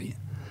Company.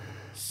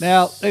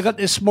 Now, they've got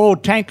this small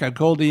tanker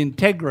called the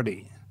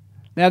Integrity.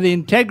 Now, the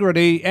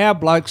Integrity, our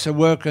blokes are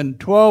working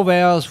 12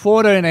 hours,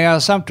 14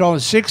 hours,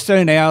 sometimes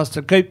 16 hours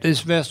to keep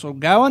this vessel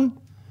going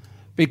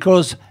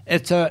because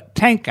it's a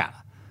tanker.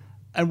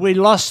 And we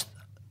lost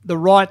the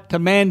right to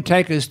man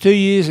tankers 2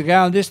 years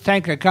ago, and this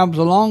tanker comes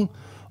along.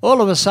 All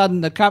of a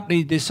sudden, the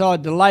company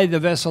decided to lay the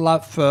vessel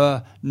up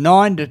for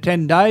 9 to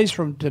 10 days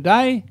from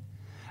today,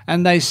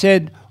 and they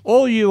said,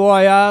 all you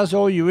IRs,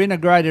 all you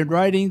integrated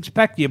ratings,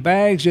 pack your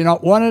bags, you're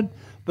not wanted.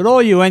 But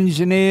all you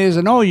engineers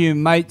and all you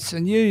mates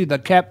and you, the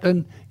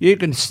captain, you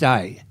can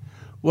stay.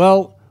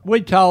 Well,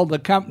 we told the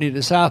company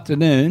this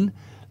afternoon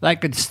they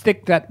could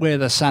stick that where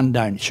the sun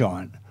don't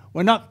shine.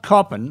 We're not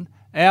copping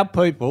our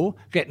people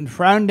getting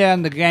thrown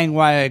down the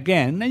gangway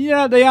again.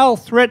 And the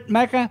old threat,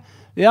 Macca,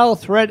 the old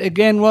threat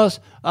again was,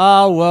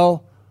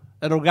 it'll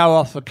go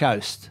off the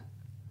coast.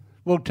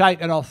 We'll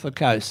take it off the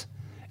coast.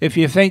 If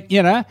you think,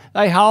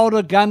 they hold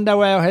a gun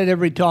to our head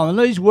every time. And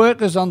these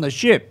workers on the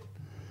ship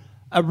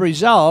have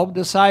resolved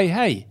to say,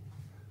 hey,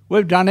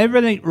 we've done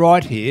everything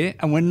right here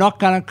and we're not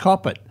going to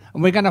cop it.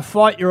 And we're going to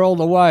fight you all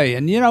the way.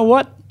 And you know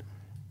what?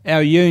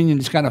 Our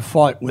union's going to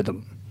fight with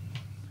them.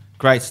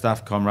 Great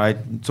stuff, comrade.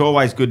 It's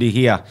always good to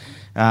hear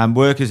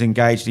workers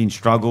engaged in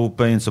struggle,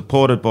 being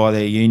supported by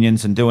their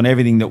unions and doing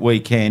everything that we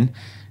can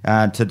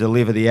to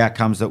deliver the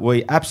outcomes that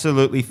we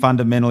absolutely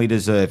fundamentally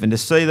deserve. And to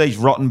see these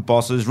rotten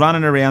bosses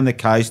running around the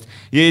coast,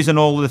 using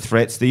all the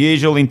threats, the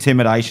usual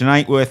intimidation,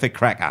 ain't worth a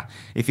cracker.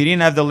 If you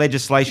didn't have the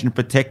legislation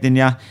protecting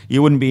you,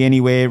 you wouldn't be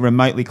anywhere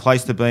remotely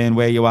close to being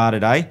where you are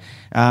today.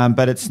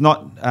 But it's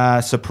not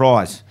a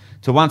surprise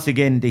to once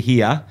again to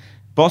hear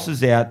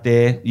bosses out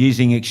there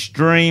using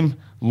extreme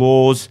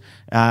laws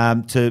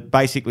to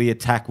basically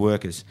attack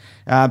workers.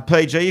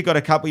 PG, you got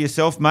a couple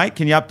yourself, mate.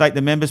 Can you update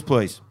the members,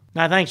 please?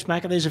 No, thanks,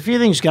 Macca. There's a few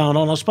things going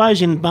on. I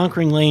suppose in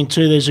bunkering land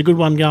too, there's a good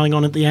one going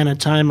on at the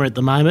Anatoma at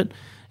the moment.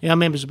 Our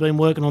members have been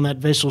working on that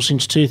vessel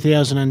since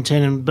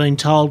 2010 and been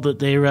told that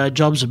their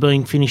jobs are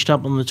being finished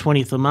up on the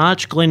 20th of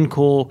March.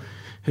 Glencore,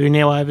 who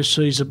now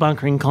oversees the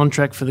bunkering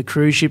contract for the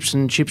cruise ships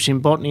and ships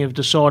in Botany, have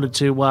decided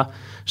to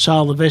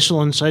sail the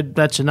vessel and said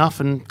that's enough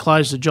and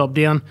close the job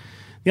down.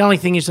 The only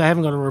thing is they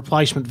haven't got a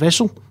replacement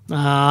vessel,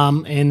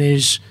 and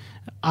there's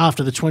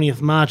after the 20th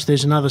of March,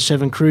 there's another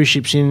 7 cruise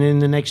ships in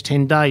the next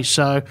 10 days.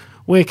 So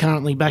we're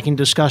currently back in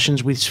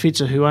discussions with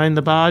Svitzer, who own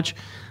the barge,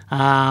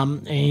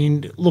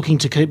 and looking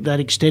to keep that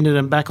extended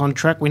and back on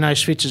track. We know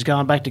Svitzer's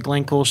going back to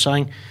Glencore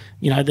saying,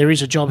 there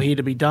is a job here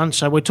to be done.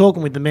 So we're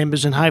talking with the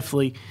members and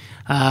hopefully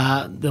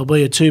there'll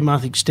be a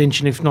 2-month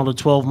extension, if not a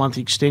 12-month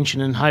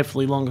extension, and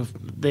hopefully longer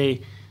there.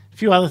 A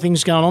few other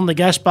things going on. The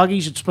gas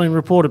buggies, it's been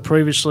reported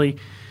previously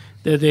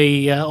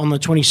on the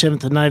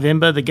 27th of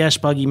November, the gas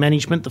buggy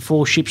management, the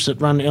 4 ships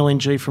that run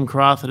LNG from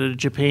Karratha to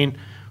Japan,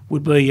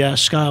 would be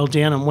scaled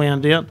down and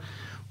wound out.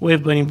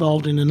 We've been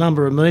involved in a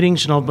number of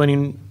meetings, and I've been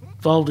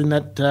involved in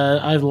that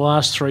over the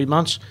last 3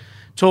 months,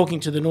 talking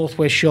to the North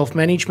West Shelf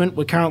management.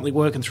 We're currently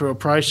working through a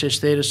process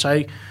there to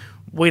say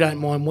we don't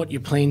mind what your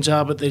plans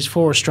are, but there's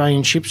 4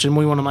 Australian ships and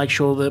we want to make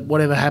sure that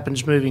whatever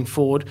happens moving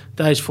forward,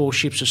 those 4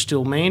 ships are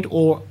still manned,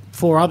 or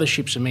 4 other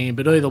ships are manned.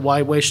 But either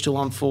way, we're still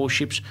on 4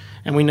 ships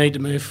and we need to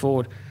move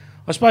forward.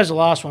 I suppose the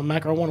last one,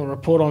 Macca, I want to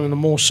report on in a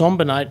more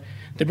sombre note.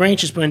 The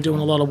branch has been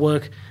doing a lot of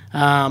work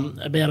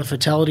about a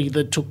fatality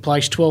that took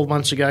place 12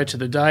 months ago to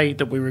the day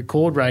that we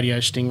record Radio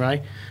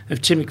Stingray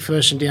of Tim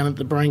McPherson down at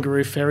the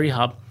Barangaroo Ferry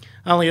Hub.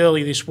 Only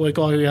early this week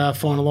I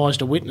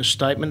finalised a witness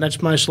statement.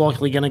 That's most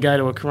likely going to go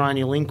to a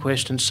coronial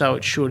inquest, and so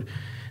it should.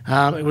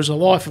 It was the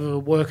life of a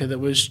worker that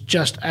was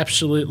just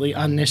absolutely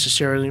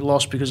unnecessarily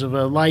lost because of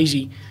a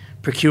lazy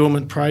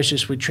procurement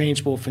process with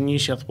Transport for New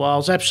South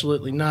Wales,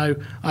 absolutely no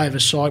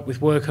oversight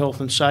with work health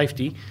and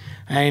safety,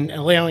 and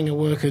allowing a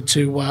worker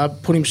to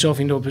put himself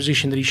into a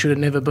position that he should have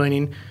never been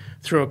in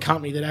through a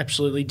company that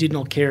absolutely did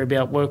not care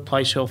about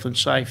workplace health and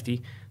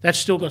safety. That's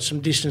still got some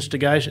distance to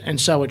go, and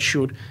so it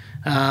should.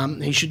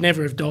 He should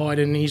never have died,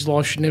 and his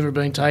life should never have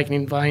been taken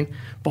in vain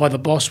by the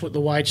boss with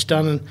the way it's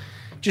done. And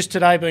just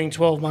today being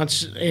 12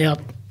 months out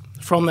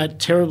from that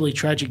terribly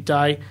tragic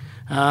day,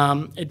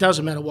 it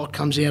doesn't matter what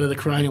comes out of the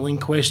coronial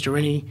inquest or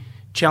any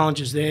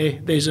challenges there.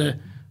 There's a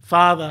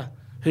father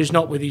who's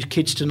not with his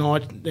kids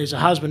tonight. There's a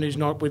husband who's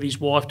not with his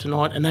wife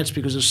tonight, and that's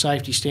because of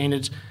safety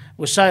standards.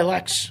 We're so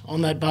lax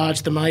on that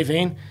barge, the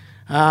Mayvan.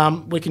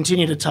 We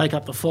continue to take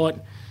up the fight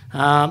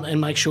and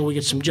make sure we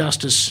get some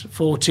justice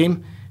for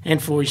Tim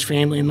and for his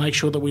family, and make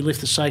sure that we lift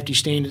the safety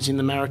standards in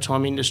the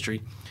maritime industry.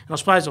 And I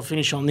suppose I'll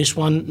finish on this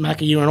one.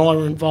 Macca, you and I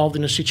were involved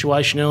in a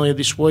situation earlier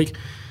this week,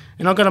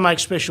 and I've got to make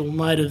special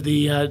note of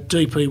the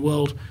DP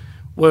World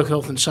Work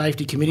Health and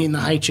Safety Committee and the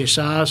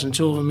HSRs, and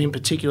two of them in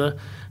particular,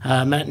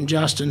 Matt and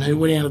Justin, who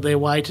went out of their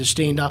way to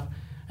stand up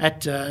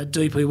at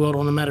DP World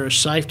on the matter of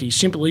safety.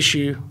 Simple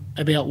issue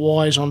about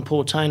wires on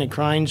Portainer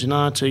cranes and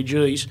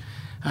RTGs.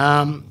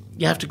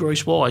 You have to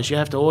grease wires, you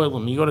have to oil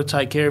them, you've got to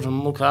take care of them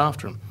and look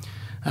after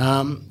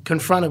them.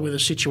 Confronted with a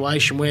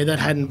situation where that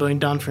hadn't been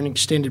done for an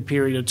extended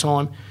period of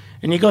time,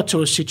 and you got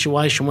to a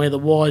situation where the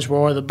wires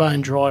were either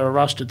bone dry or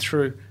rusted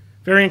through.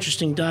 Very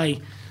interesting day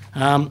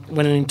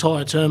when an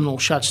entire terminal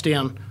shuts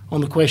down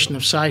on the question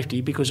of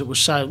safety because it was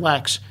so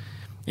lax.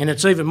 And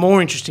it's even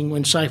more interesting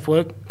when Safe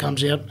Work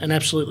comes out and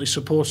absolutely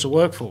supports the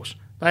workforce.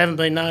 They haven't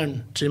been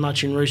known too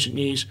much in recent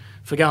years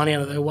for going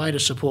out of their way to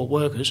support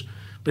workers,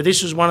 but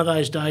this was one of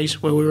those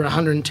days where we were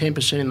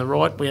 110% in the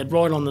right. We had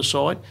right on the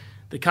side.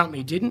 The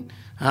company didn't.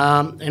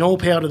 And all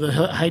power to the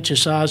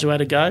HSRs who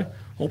had a go,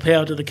 all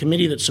power to the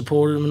committee that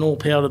supported them, and all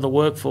power to the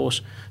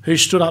workforce who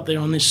stood up there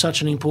on this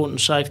such an important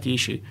safety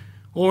issue.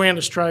 All around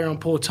Australia on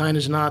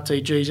Portainers and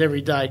RTGs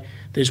every day,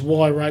 there's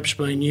wire ropes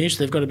being used.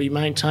 They've got to be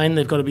maintained.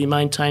 They've got to be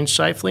maintained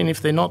safely, and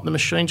if they're not, the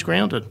machine's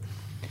grounded.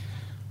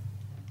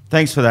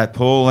 Thanks for that,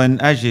 Paul.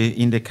 And as you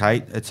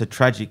indicate, it's a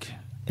tragic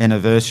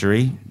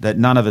anniversary that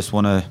none of us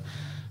want to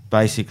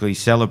basically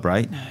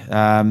celebrate.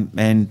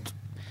 And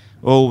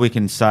all we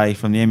can say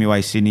from the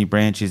MUA Sydney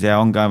branch is our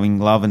ongoing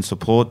love and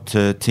support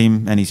to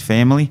Tim and his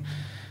family.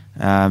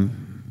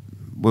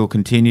 We'll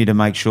continue to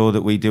make sure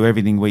that we do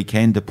everything we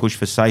can to push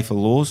for safer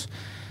laws,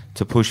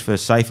 to push for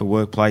safer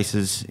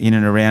workplaces in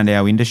and around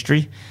our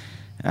industry.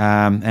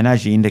 And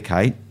as you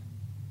indicate,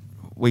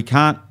 we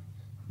can't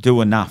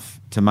do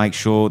enough to make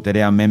sure that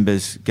our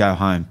members go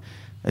home.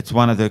 It's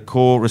one of the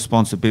core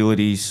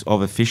responsibilities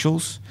of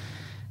officials,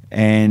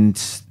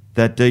 and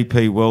that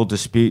DP World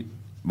dispute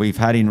we've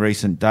had in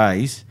recent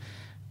days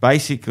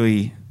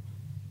basically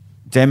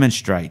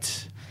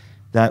demonstrates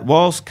that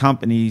whilst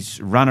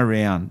companies run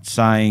around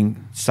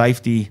saying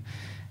safety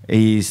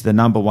is the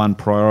number one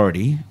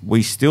priority,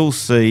 we still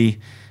see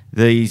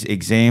these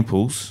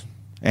examples,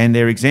 and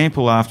they're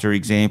example after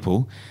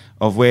example,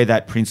 of where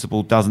that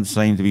principle doesn't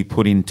seem to be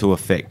put into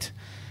effect.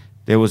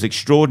 There was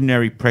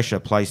extraordinary pressure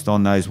placed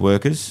on those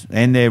workers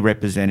and their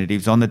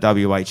representatives on the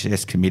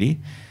WHS committee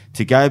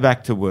to go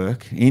back to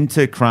work,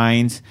 into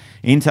cranes,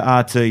 into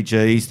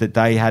RTGs that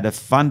they had a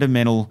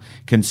fundamental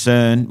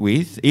concern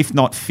with, if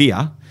not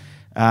fear,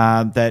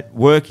 that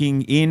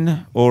working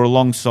in or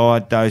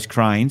alongside those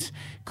cranes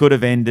could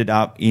have ended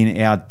up in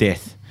our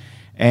death.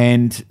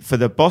 And for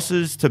the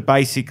bosses to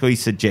basically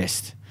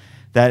suggest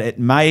that it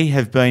may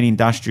have been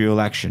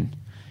industrial action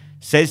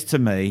says to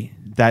me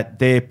that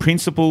their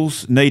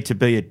principles need to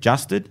be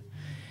adjusted,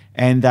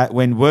 and that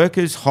when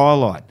workers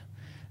highlight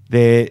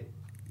their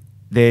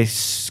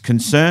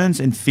concerns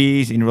and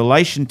fears in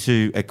relation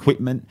to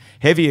equipment,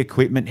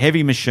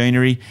 heavy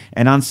machinery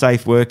and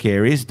unsafe work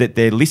areas, that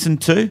they're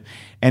listened to,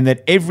 and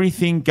that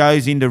everything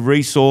goes into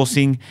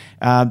resourcing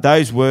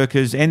those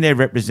workers and their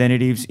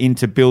representatives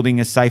into building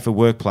a safer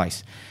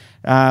workplace.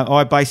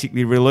 I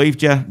basically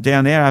relieved you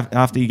down there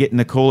after you getting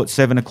the call at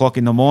 7 o'clock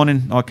in the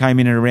morning. I came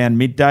in at around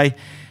midday.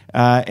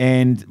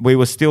 And we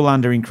were still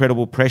under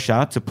incredible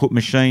pressure to put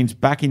machines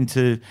back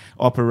into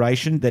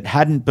operation that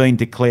hadn't been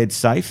declared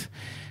safe.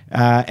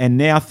 And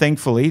now,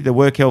 thankfully, the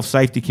Work Health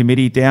Safety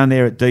Committee down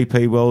there at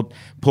DP World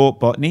Port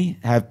Botany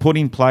have put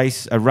in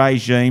place a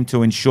regime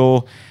to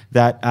ensure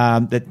that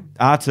that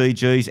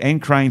RTGs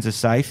and cranes are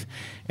safe.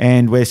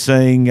 And we're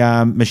seeing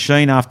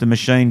machine after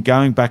machine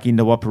going back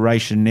into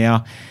operation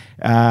now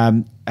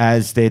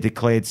as they're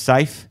declared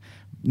safe,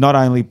 not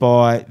only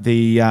by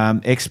the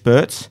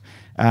experts,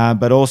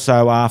 but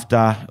also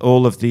after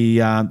all of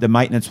the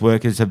maintenance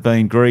workers have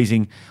been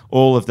greasing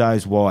all of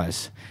those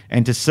wires.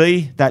 And to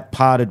see that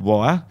parted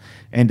wire,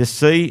 and to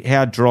see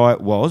how dry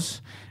it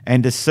was,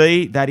 and to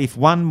see that if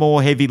one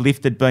more heavy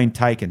lift had been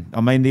taken,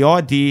 I mean, the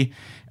idea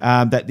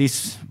that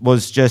this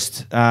was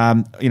just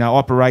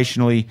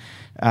operationally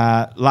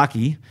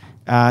lucky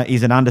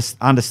is an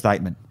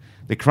understatement.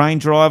 The crane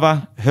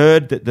driver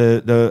heard that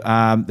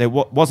there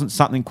wasn't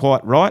something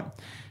quite right,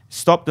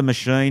 stopped the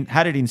machine,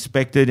 had it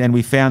inspected, and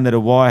we found that a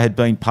wire had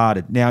been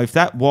parted. Now, if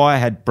that wire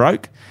had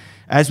broke,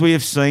 as we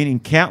have seen in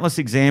countless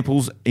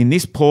examples in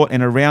this port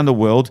and around the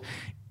world,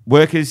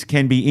 workers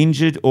can be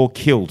injured or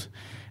killed.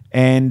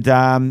 And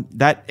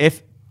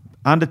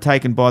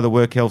undertaken by the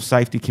Work Health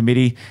Safety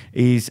Committee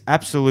is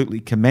absolutely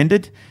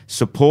commended,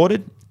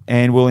 supported,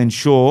 and will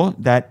ensure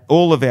that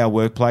all of our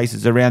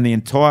workplaces around the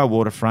entire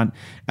waterfront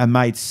are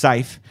made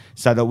safe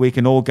so that we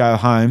can all go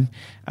home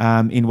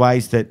in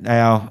ways that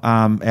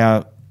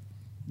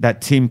that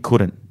Tim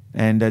couldn't.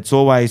 And it's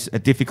always a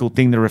difficult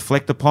thing to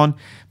reflect upon.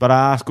 But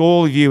I ask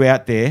all of you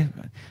out there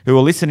who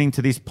are listening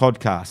to this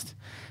podcast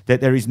that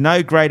there is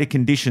no greater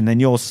condition than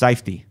your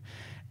safety.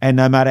 And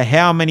no matter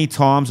how many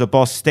times a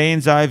boss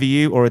stands over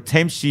you or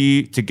attempts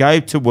you to go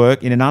to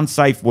work in an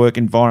unsafe work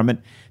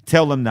environment,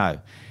 tell them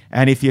no.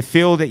 And if you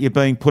feel that you're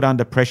being put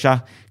under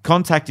pressure,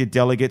 contact your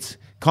delegates,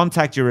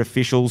 contact your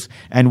officials,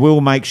 and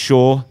we'll make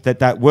sure that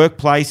that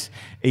workplace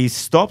is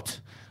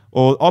stopped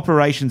or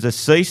operations are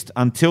ceased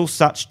until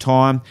such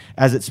time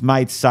as it's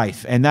made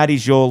safe. And that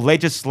is your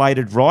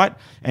legislated right,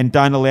 and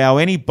don't allow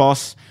any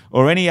boss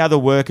or any other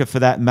worker for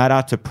that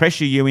matter to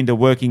pressure you into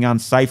working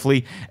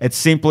unsafely. It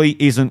simply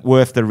isn't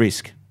worth the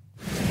risk.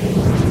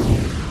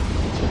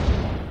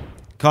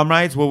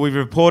 Comrades, well, we've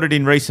reported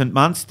in recent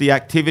months the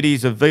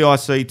activities of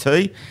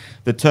VICT,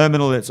 the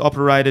terminal that's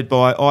operated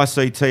by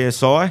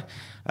ICTSI,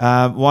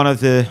 one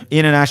of the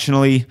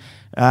internationally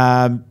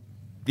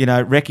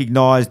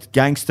recognised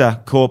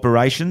gangster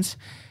corporations.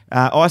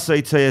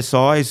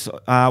 ICTSI is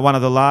one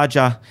of the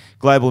larger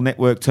global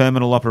network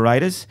terminal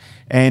operators,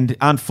 and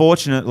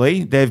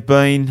unfortunately they've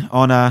been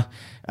on a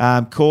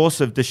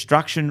course of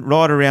destruction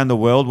right around the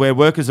world where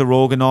workers are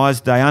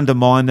organised, they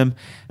undermine them,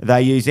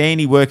 they use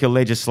anti-worker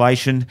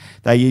legislation,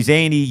 they use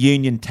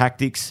anti-union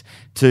tactics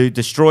to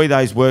destroy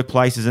those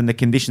workplaces and the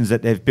conditions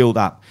that they've built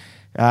up.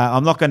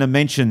 I'm not going to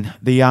mention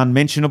the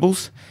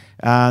unmentionables,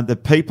 the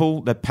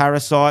people, the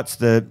parasites,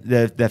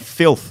 the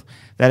filth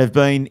that have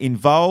been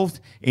involved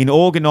in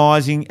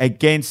organising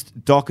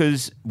against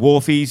dockers,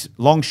 wharfies,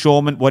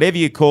 longshoremen, whatever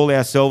you call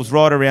ourselves,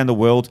 right around the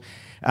world.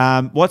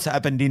 What's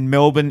happened in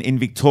Melbourne, in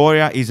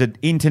Victoria, is an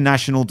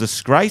international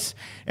disgrace,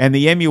 and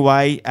the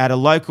MUA at a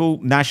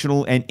local,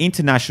 national and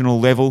international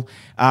level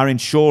are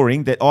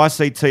ensuring that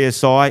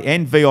ICTSI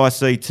and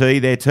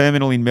VICT, their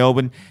terminal in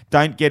Melbourne,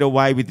 don't get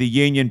away with the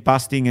union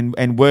busting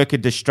and worker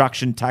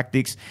destruction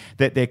tactics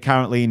that they're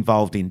currently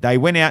involved in. They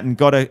went out and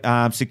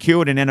got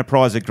secured an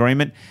enterprise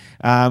agreement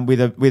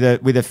with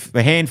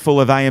a handful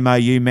of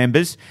AMOU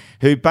members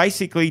who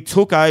basically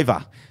took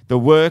over the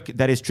work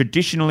that has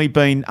traditionally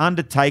been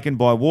undertaken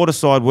by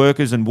waterside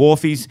workers and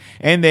wharfies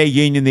and their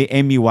union, the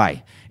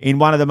MUA, in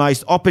one of the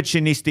most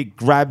opportunistic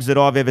grabs that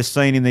I've ever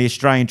seen in the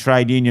Australian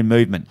trade union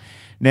movement.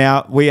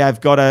 Now, we have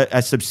got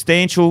a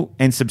substantial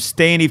and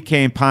substantive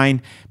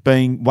campaign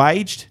being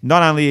waged,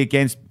 not only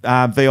against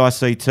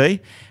VICT,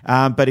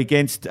 but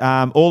against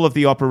all of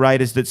the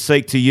operators that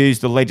seek to use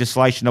the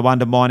legislation to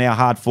undermine our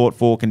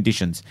hard-fought-for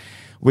conditions.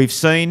 We've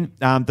seen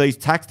these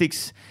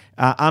tactics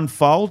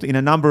unfold in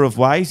a number of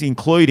ways,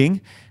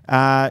 including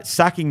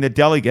sacking the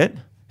delegate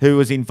who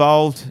was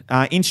involved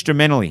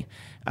instrumentally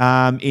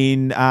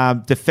in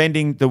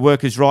defending the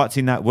workers' rights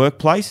in that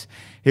workplace.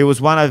 He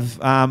was one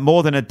of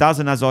more than a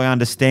dozen, as I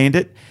understand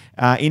it,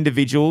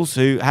 individuals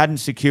who hadn't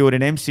secured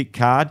an MSIC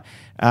card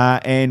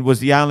and was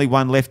the only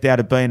one left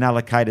out of being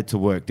allocated to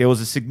work. There was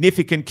a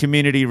significant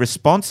community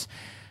response,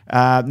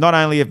 not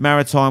only of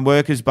maritime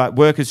workers, but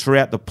workers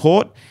throughout the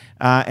port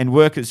and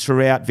workers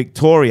throughout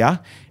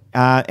Victoria.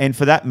 And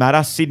for that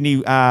matter,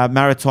 Sydney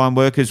maritime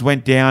workers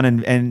went down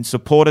and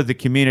supported the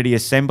community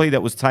assembly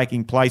that was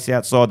taking place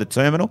outside the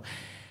terminal.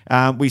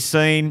 We've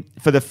seen,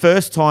 for the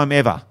first time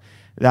ever,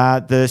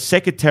 the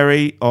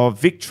Secretary of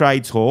Vic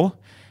Trades Hall,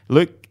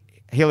 Luke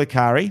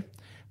Hilikari,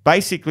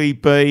 basically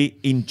be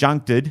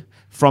injuncted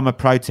from a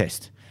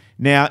protest.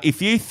 Now,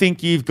 if you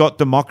think you've got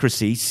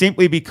democracy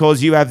simply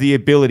because you have the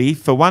ability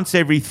for once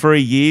every 3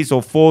 years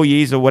or 4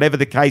 years or whatever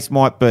the case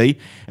might be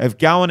of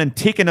going and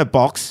ticking a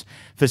box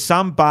for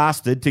some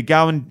bastard to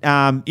go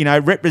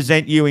and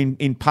represent you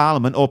in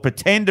Parliament or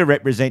pretend to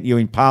represent you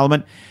in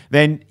Parliament,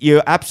 then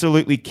you're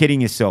absolutely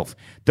kidding yourself.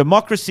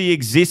 Democracy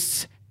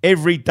exists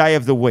every day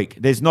of the week.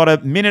 There's not a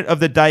minute of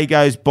the day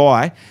goes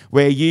by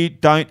where you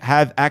don't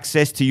have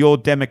access to your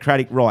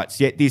democratic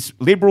rights. Yet this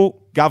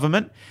Liberal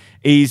government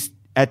is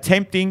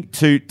attempting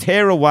to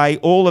tear away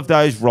all of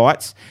those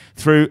rights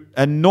through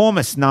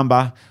enormous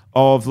number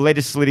of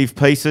legislative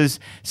pieces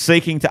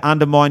seeking to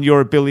undermine your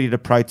ability to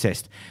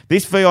protest.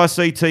 This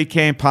VICT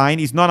campaign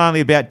is not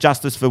only about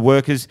justice for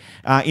workers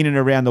in and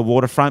around the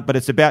waterfront, but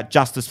it's about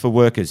justice for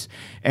workers.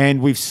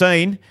 And we've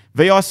seen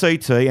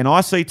VICT and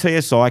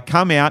ICTSI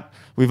come out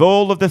with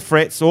all of the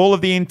threats, all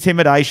of the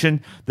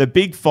intimidation, the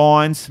big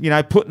fines,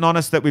 putting on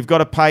us that we've got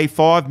to pay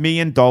 $5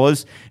 million,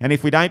 and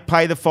if we don't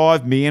pay the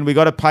 $5 million, we've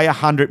got to pay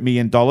 $100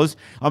 million.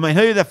 I mean,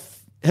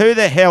 who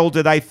the hell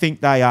do they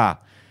think they are?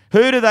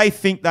 Who do they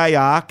think they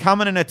are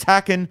coming and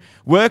attacking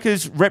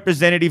workers'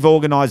 representative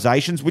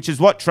organisations, which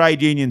is what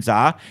trade unions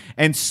are,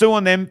 and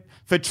suing them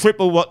for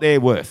triple what they're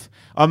worth.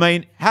 I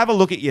mean, have a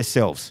look at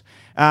yourselves.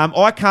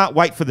 I can't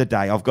wait for the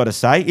day, I've got to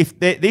say. If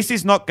this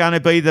is not going to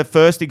be the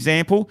first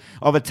example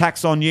of a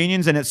tax on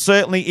unions, and it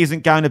certainly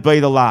isn't going to be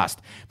the last.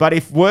 But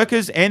if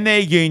workers and their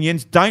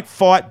unions don't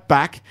fight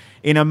back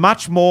in a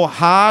much more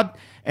hard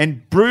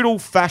and brutal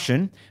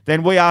fashion,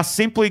 then we are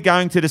simply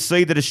going to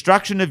see the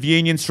destruction of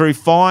unions through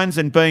fines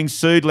and being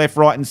sued left,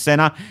 right and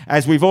centre,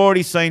 as we've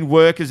already seen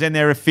workers and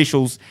their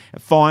officials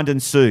fined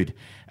and sued.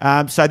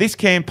 So this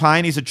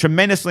campaign is a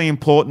tremendously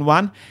important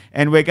one,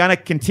 and we're going to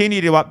continue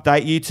to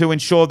update you to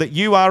ensure that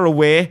you are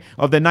aware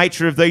of the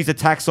nature of these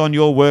attacks on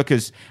your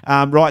workers'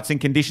 rights and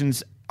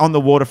conditions on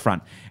the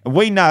waterfront.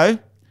 We know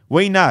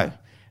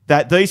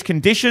that these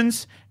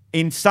conditions,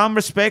 in some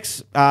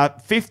respects, are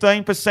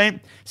 15%,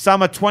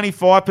 some are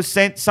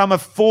 25%, some are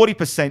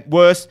 40%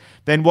 worse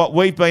than what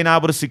we've been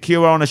able to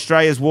secure on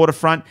Australia's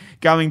waterfront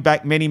going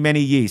back many, many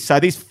years. So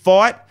this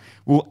fight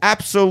will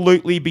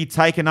absolutely be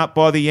taken up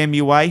by the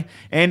MUA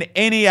and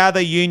any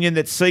other union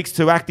that seeks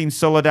to act in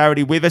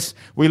solidarity with us.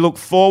 We look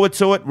forward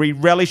to it. We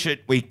relish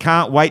it. We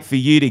can't wait for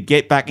you to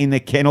get back in the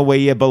kennel where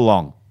you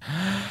belong.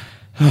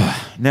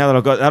 Now that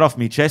I've got that off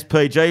my chest,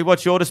 PG,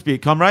 what's your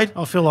dispute, comrade?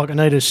 I feel like I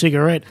need a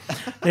cigarette.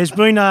 There's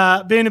been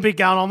a bit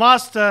going on.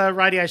 Last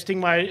Radio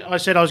Stingray, I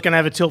said I was going to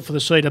have a tilt for the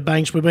Cedar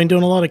Banks. We've been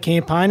doing a lot of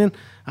campaigning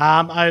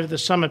over the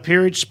summer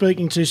period,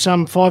 speaking to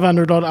some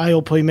 500-odd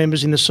ALP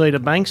members in the Cedar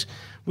Banks.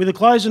 With a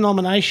closer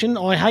nomination,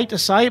 I hate to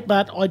say it,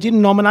 but I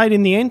didn't nominate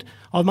in the end.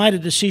 I made a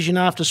decision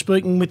after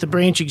speaking with the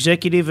branch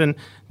executive and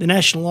the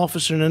national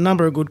officer and a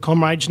number of good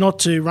comrades not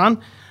to run.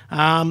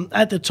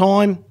 At the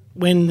time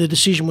when the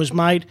decision was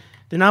made,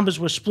 the numbers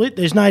were split.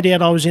 There's no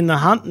doubt I was in the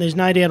hunt, and there's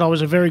no doubt I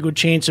was a very good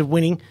chance of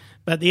winning,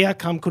 but the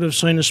outcome could have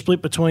seen a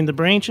split between the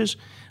branches.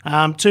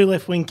 Two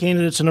left-wing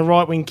candidates and a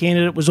right-wing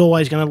candidate was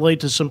always going to lead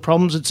to some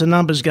problems. It's a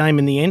numbers game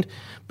in the end.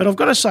 But I've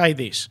got to say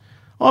this.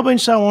 I've been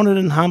so honoured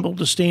and humbled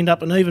to stand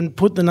up and even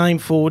put the name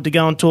forward to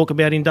go and talk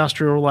about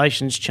industrial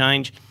relations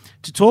change,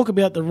 to talk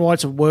about the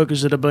rights of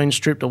workers that have been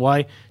stripped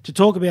away, to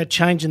talk about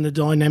changing the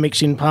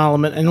dynamics in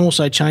Parliament and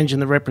also changing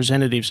the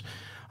representatives.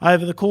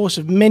 Over the course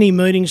of many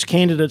meetings,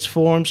 candidates,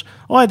 forums,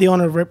 I had the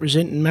honour of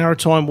representing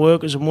maritime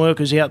workers and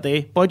workers out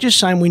there by just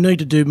saying we need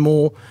to do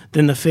more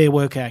than the Fair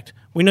Work Act.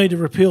 We need to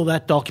repeal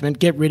that document,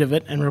 get rid of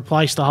it and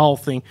replace the whole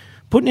thing,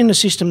 putting in a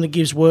system that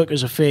gives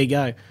workers a fair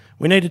go.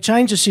 We need to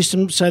change the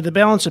system so the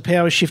balance of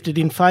power is shifted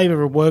in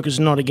favour of workers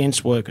and not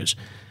against workers.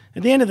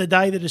 At the end of the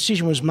day, the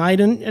decision was made,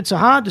 and it's a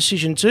hard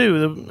decision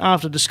too,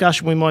 after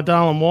discussion with my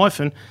darling wife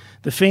and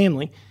the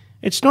family.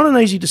 It's not an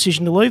easy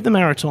decision to leave the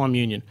Maritime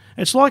Union.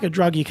 It's like a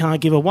drug you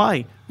can't give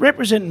away.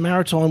 Representing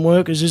maritime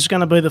workers is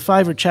going to be the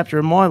favourite chapter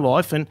of my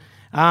life, and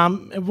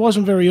it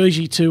wasn't very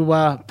easy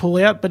to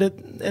pull out, but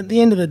at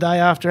the end of the day,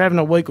 after having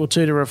a week or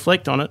two to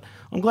reflect on it,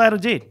 I'm glad I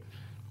did,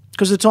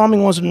 because the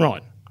timing wasn't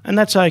right, and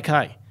that's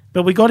okay.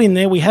 But we got in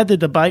there, we had the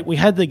debate, we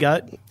had the go,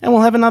 and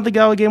we'll have another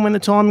go again when the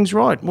timing's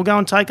right. We'll go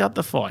and take up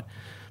the fight.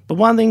 But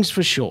one thing's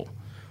for sure,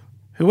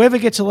 whoever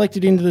gets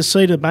elected into the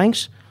Cedar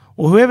Banks,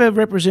 or whoever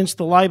represents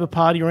the Labor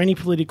Party or any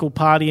political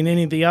party in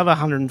any of the other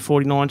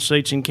 149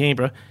 seats in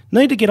Canberra,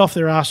 need to get off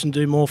their arse and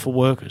do more for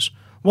workers.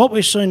 What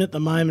we're seeing at the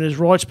moment is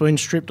rights being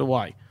stripped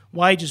away,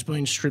 wages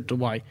being stripped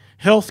away,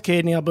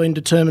 healthcare now being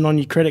determined on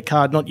your credit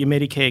card, not your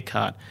Medicare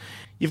card.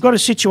 You've got a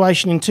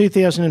situation in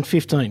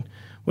 2015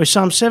 where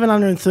some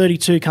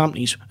 732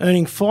 companies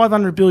earning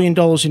 $500 billion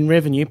in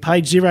revenue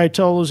paid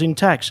 $0 in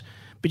tax.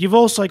 But you've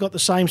also got the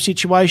same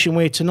situation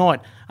where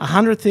tonight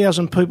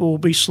 100,000 people will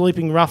be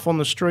sleeping rough on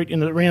the street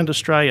in around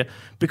Australia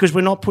because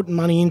we're not putting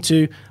money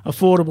into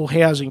affordable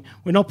housing.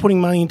 We're not putting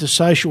money into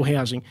social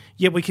housing,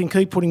 yet we can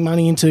keep putting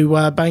money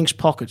into banks'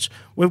 pockets.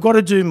 We've got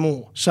to do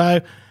more. So,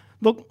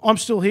 look, I'm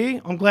still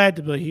here. I'm glad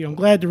to be here. I'm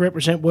glad to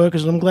represent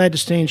workers, and I'm glad to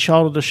stand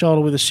shoulder to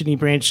shoulder with the Sydney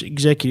branch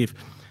executive.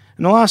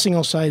 And the last thing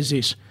I'll say is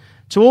this.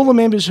 To all the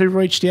members who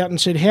reached out and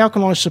said, how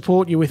can I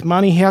support you with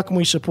money? How can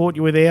we support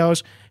you with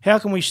hours? How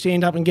can we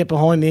stand up and get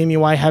behind the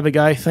MUA? Have a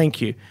go. Thank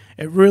you.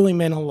 It really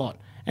meant a lot.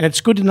 And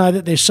it's good to know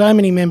that there's so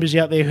many members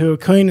out there who are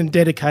keen and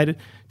dedicated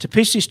to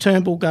piss this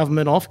Turnbull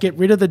government off, get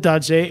rid of the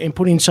duds there and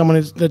put in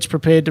someone that's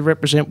prepared to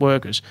represent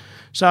workers.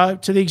 So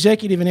to the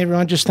executive and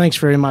everyone, just thanks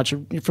very much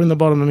from the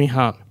bottom of my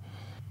heart.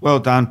 Well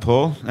done,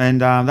 Paul.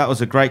 And that was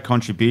a great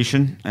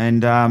contribution.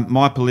 And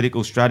my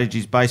political strategy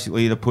is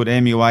basically to put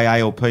MUA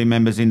ALP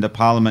members into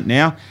Parliament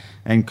now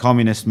and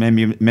Communist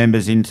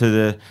members into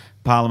the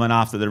Parliament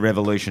after the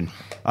revolution.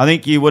 I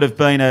think you would have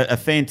been a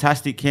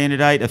fantastic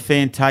candidate, a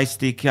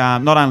fantastic,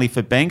 not only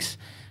for Banks,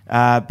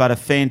 but a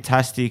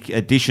fantastic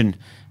addition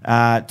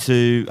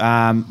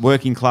to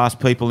working class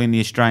people in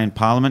the Australian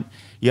Parliament.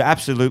 You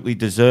absolutely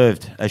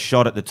deserved a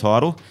shot at the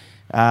title.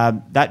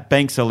 That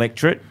Banks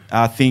electorate,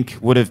 I think,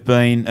 would have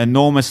been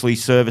enormously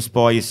serviced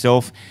by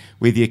yourself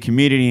with your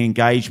community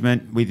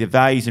engagement, with the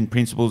values and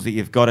principles that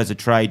you've got as a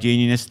trade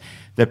unionist,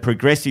 the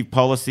progressive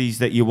policies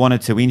that you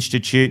wanted to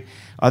institute.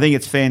 I think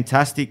it's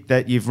fantastic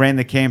that you've ran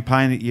the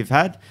campaign that you've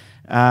had.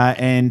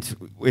 and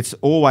it's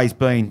always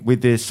been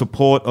with the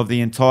support of the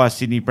entire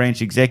Sydney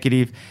branch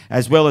executive,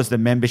 as well as the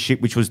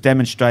membership, which was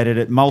demonstrated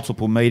at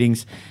multiple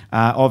meetings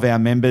of our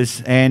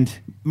members. And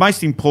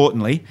most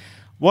importantly,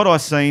 what I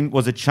seen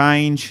was a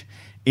change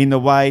in the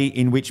way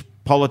in which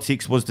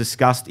politics was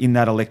discussed in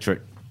that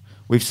electorate.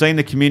 We've seen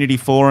the community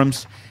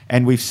forums,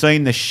 and we've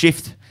seen the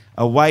shift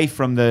away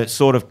from the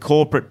sort of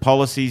corporate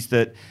policies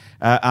that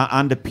are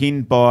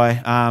underpinned by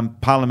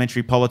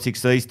parliamentary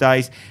politics these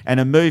days, and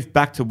a move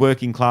back to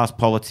working class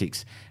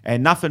politics.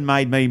 And nothing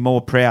made me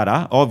more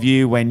prouder of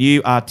you when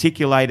you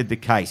articulated the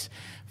case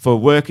for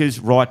workers'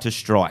 right to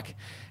strike.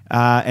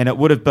 And it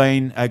would have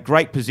been a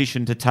great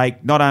position to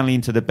take not only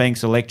into the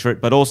Banks electorate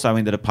but also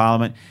into the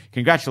Parliament.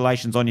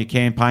 Congratulations on your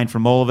campaign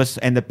from all of us.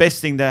 And the best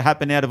thing that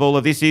happened out of all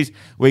of this is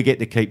we get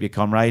to keep you,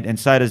 comrade, and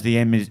so does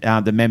the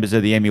members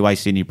of the MUA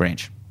Sydney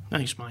branch.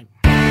 Thanks, mate.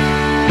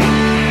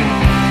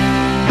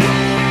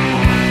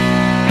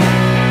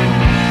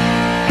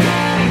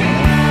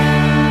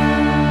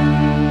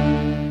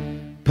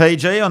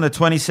 PG, on the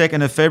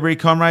 22nd of February,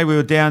 comrade, we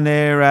were down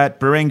there at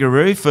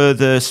Barangaroo for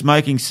the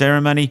smoking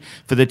ceremony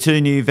for the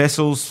 2 new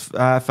vessels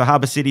for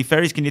Harbour City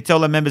Ferries. Can you tell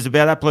the members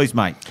about that, please,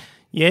 mate?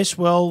 Yes,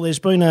 well, there's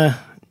been a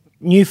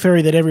new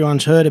ferry that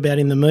everyone's heard about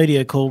in the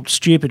media called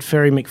Stupid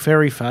Ferry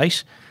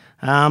McFerryface.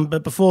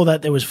 But before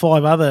that, there was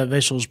 5 other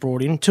vessels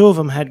brought in. 2 of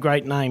them had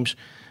great names,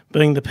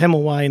 being the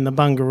Pemulwuy and the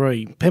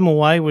Bungaree.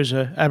 Pemulwuy was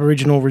an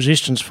Aboriginal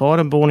resistance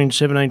fighter born in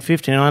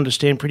 1750, and I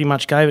understand pretty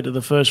much gave it to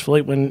the First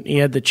Fleet when he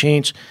had the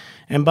chance.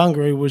 And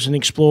Bungaree was an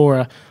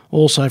explorer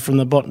also from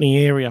the Botany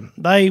area.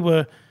 They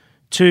were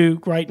 2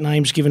 great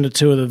names given to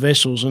 2 of the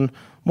vessels, and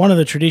one of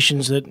the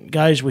traditions that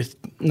goes with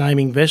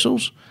naming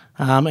vessels,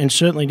 and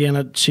certainly down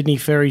at Sydney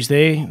Ferries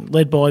there,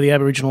 led by the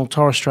Aboriginal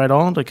Torres Strait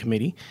Islander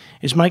Committee,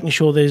 is making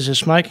sure there's a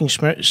smoking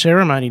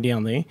ceremony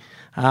down there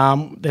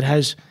that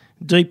has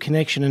deep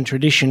connection and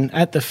tradition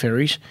at the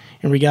ferries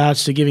in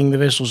regards to giving the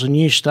vessels a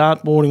new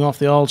start, boarding off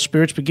the old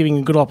spirits, but giving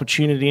a good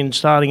opportunity and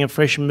starting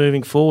afresh and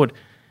moving forward.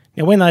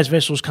 Now, when those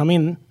vessels come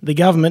in, the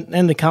government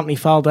and the company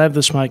failed to have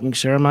the smoking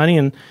ceremony,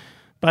 and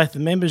both the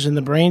members and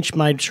the branch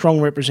made strong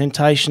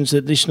representations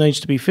that this needs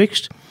to be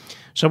fixed.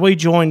 So we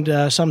joined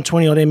some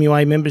 20-odd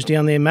MUA members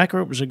down there,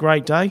 Macca. It was a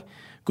great day.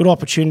 Good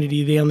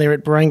opportunity down there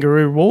at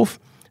Barangaroo Wharf,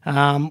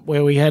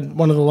 where we had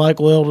one of the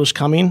local elders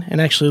come in and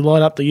actually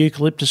light up the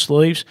eucalyptus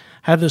leaves,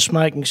 have the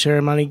smoking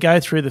ceremony, go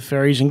through the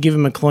ferries and give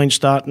them a clean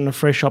start and a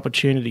fresh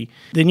opportunity.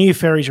 The new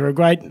ferries are a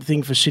great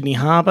thing for Sydney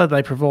Harbour.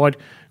 They provide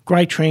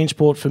great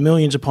transport for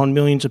millions upon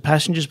millions of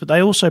passengers, but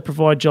they also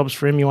provide jobs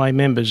for MUA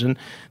members. And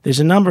there's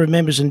a number of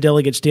members and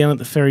delegates down at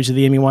the ferries of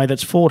the MUA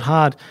that's fought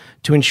hard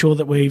to ensure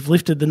that we've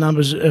lifted the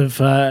numbers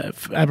of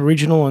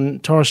Aboriginal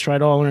and Torres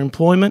Strait Islander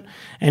employment,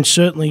 and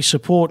certainly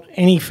support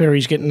any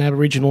ferries getting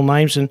Aboriginal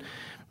names, and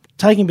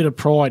taking a bit of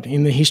pride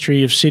in the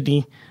history of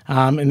Sydney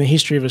and the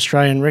history of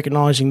Australia, and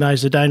recognising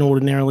those that don't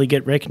ordinarily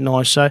get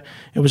recognised. So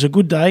it was a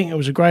good day. It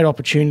was a great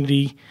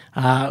opportunity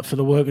for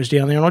the workers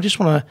down there. And I just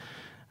want to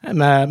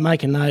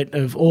make a note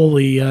of all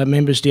the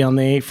members down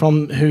there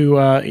from who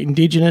are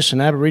Indigenous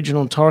and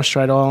Aboriginal and Torres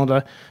Strait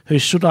Islander who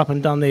stood up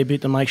and done their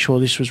bit to make sure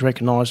this was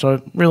recognised.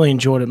 I really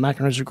enjoyed it, Mac,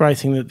 and it's a great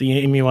thing that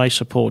the MUA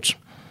supports.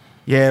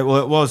 Yeah, well,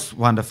 it was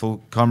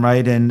wonderful,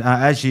 comrade, and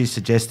as you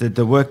suggested,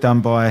 the work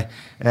done by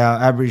our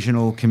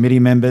Aboriginal committee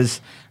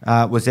members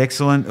was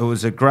excellent. It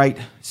was a great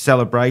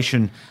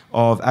celebration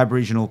of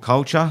Aboriginal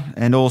culture,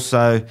 and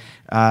also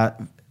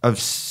of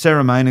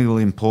ceremonial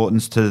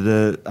importance to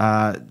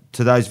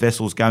those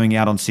vessels going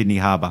out on Sydney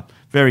Harbour.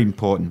 Very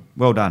important.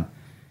 Well done.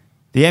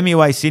 The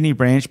MUA Sydney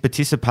branch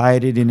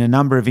participated in a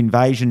number of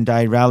Invasion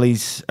Day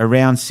rallies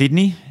around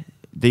Sydney.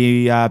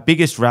 The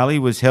biggest rally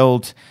was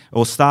held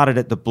or started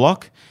at the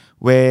Block,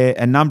 where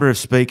a number of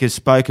speakers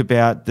spoke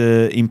about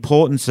the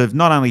importance of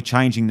not only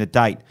changing the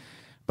date,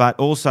 but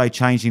also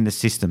changing the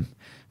system.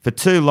 For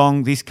too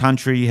long, this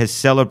country has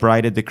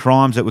celebrated the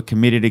crimes that were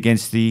committed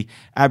against the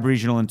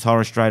Aboriginal and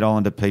Torres Strait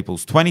Islander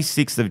peoples.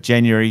 26th of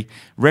January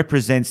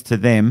represents to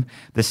them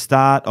the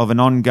start of an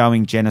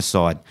ongoing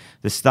genocide,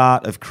 the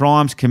start of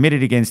crimes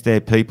committed against their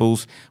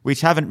peoples,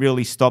 which haven't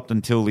really stopped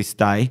until this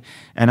day.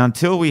 And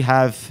until we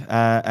have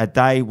a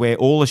day where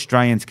all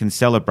Australians can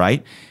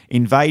celebrate,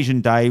 Invasion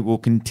Day will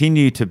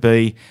continue to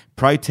be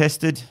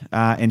protested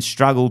and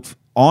struggled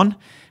on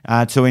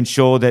to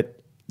ensure that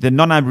the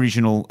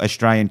non-Aboriginal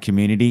Australian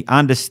community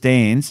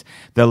understands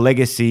the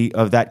legacy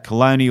of that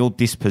colonial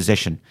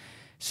dispossession.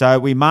 So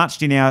we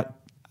marched in our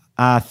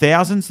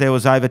thousands. There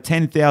was over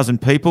 10,000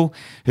 people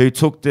who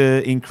took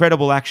the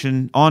incredible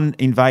action on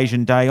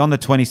Invasion Day on the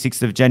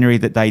 26th of January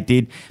that they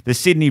did. The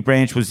Sydney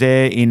branch was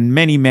there in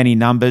many, many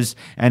numbers,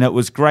 and it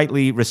was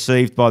greatly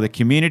received by the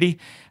community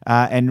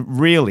and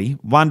really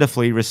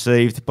wonderfully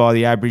received by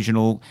the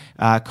Aboriginal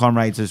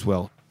comrades as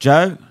well.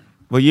 Joe?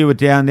 Well, you were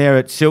down there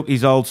at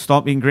Silky's old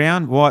stomping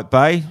ground, White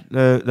Bay,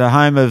 the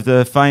home of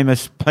the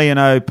famous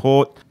P&O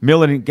Port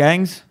militant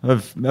gangs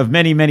of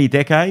many, many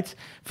decades,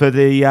 for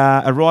the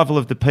arrival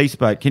of the Peace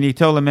Boat. Can you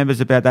tell the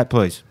members about that,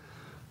 please?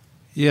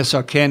 Yes,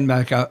 I can,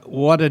 Macca.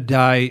 What a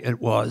day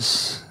it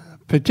was.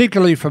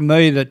 particularly for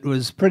me that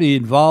was pretty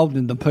involved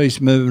in the peace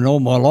movement all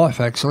my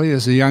life, actually,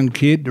 as a young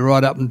kid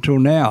right up until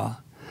now.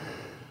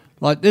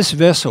 Like, this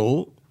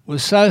vessel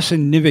was so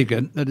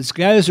significant that it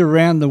goes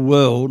around the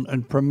world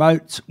and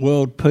promotes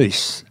world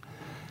peace.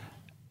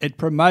 It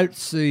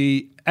promotes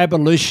the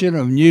abolition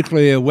of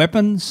nuclear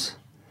weapons.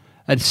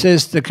 It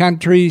says to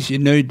countries you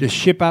need to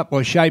ship up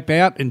or shape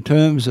out in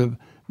terms of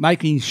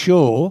making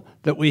sure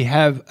that we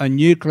have a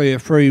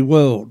nuclear-free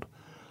world.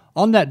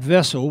 On that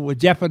vessel were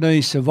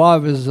Japanese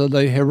survivors of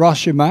the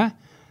Hiroshima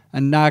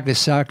and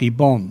Nagasaki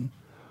bomb.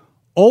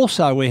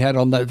 Also we had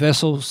on that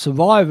vessel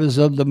survivors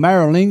of the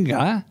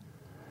Maralinga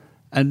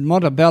and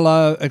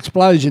Montebello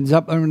explosions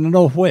up there in the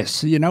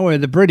northwest, you know, where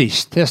the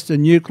British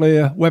tested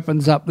nuclear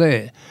weapons up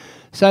there.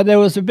 So there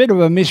was a bit of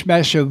a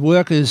mishmash of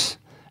workers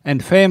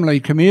and family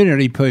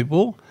community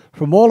people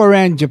from all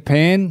around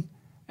Japan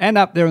and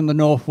up there in the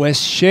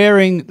northwest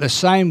sharing the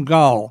same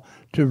goal,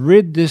 to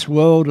rid this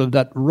world of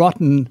that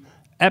rotten,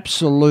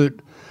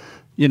 absolute,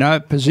 you know,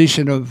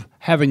 position of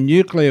having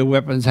nuclear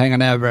weapons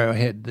hanging over our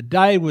head. The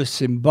day was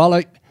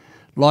symbolic.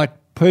 Like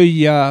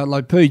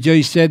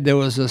PG said, there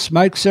was a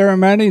smoke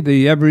ceremony.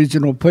 The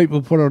Aboriginal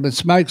people put on a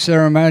smoke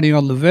ceremony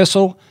on the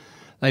vessel.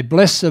 They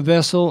blessed the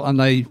vessel and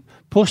they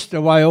pushed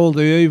away all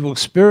the evil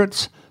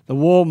spirits, the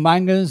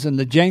warmongers and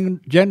the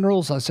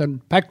generals. I said,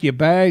 pack your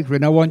bags, we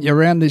don't want you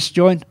around this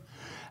joint.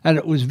 And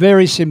it was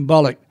very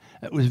symbolic.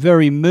 It was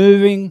very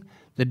moving.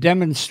 The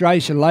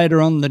demonstration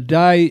later on the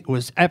day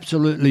was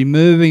absolutely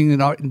moving.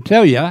 And I can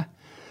tell you,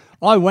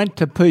 I went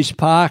to Peace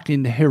Park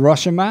in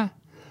Hiroshima.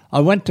 I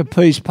went to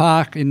Peace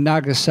Park in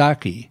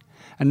Nagasaki.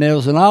 And there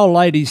was an old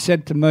lady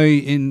said to me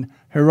in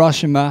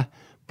Hiroshima,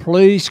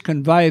 please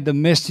convey the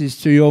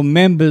message to your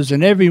members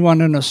and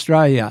everyone in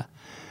Australia.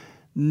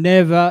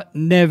 Never,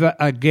 never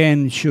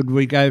again should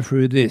we go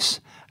through this.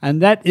 And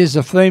that is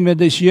the theme of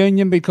this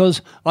union,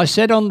 because I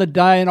said on the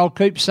day, and I'll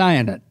keep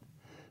saying it,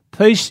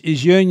 peace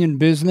is union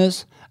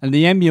business, and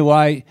the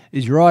MUA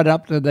is right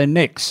up to their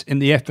necks in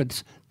the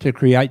efforts to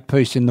create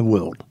peace in the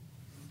world.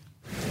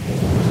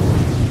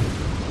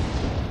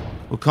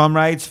 Well,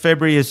 comrades,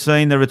 February has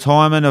seen the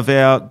retirement of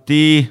our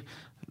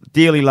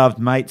dearly loved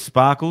mate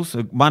Sparkles,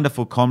 a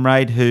wonderful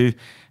comrade who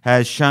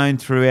has shown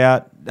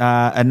throughout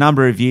a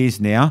number of years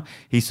now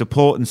his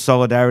support and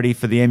solidarity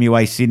for the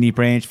MUA Sydney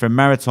branch, for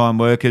maritime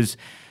workers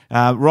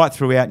right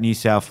throughout New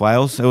South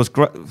Wales. It was,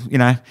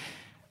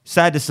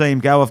 sad to see him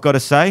go, I've got to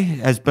say,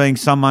 as being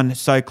someone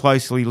so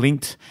closely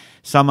linked,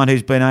 someone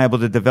who's been able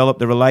to develop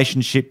the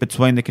relationship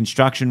between the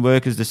construction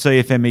workers, the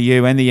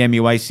CFMEU and the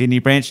MUA Sydney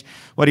branch.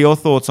 What are your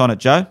thoughts on it,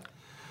 Joe?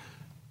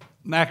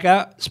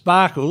 Macca,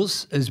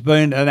 Sparkles has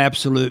been an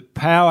absolute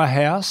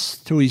powerhouse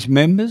to his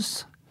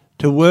members,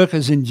 to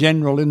workers in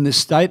general in this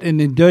state and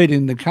indeed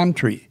in the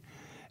country.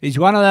 He's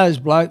one of those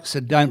blokes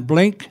that don't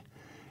blink.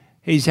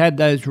 He's had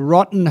those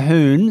rotten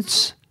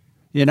hoons,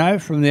 you know,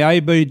 from the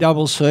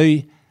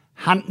ABCC,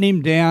 hunting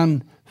him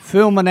down,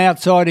 filming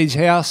outside his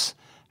house,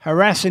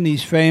 harassing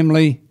his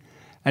family,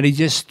 and he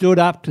just stood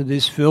up to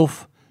this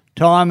filth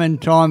time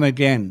and time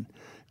again.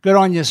 Good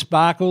on you,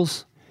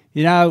 Sparkles.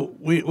 You know,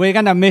 we're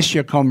going to miss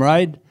you,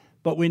 comrade,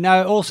 but we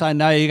also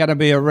know you're going to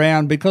be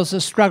around because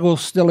the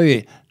struggle's still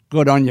here.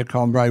 Good on you,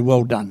 comrade.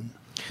 Well done.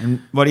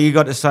 And what do you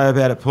got to say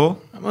about it,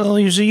 Paul? Well,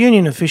 he was a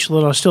union official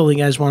that I still think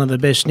has one of the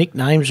best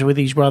nicknames with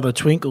his brother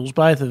Twinkles.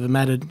 Both of them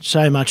added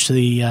so much to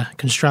the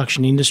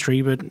construction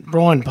industry, but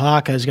Brian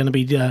Parker is going to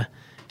be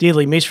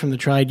dearly missed from the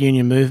trade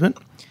union movement.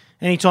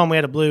 Anytime we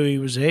had a blue, he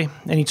was there.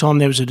 Anytime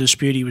there was a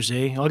dispute, he was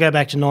there. I go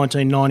back to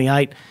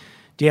 1998,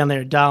 down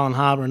there at Darwin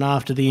Harbour and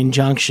after the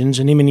injunctions,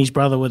 and him and his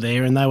brother were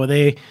there, and they were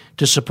there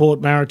to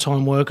support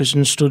maritime workers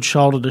and stood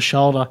shoulder to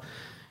shoulder.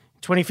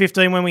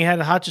 2015, when we had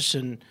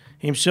Hutchison,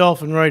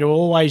 himself and Rita were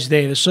always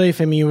there. The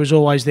CFMU was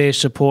always there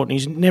supporting.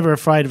 He's never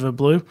afraid of a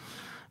blue.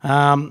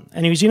 And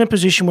he was in a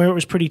position where it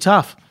was pretty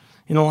tough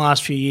in the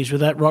last few years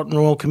with that rotten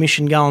Royal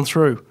Commission going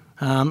through.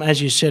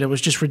 As you said, it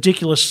was just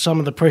ridiculous, some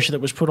of the pressure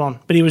that was put on.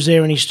 But he was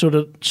there and he stood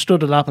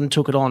it up and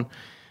took it on.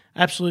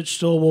 Absolute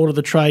stalwart of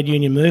the trade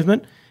union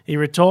movement. He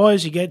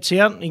retires, he gets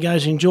out, he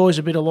goes, enjoys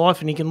a bit of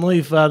life, and he can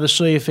leave the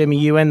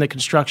CFMEU and the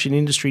construction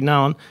industry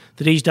knowing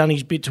that he's done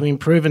his bit to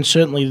improve, and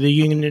certainly the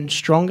union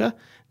stronger.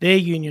 Their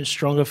union's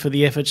stronger for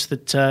the efforts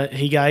that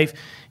he gave.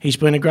 He's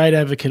been a great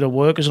advocate of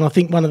workers, and I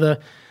think one of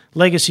the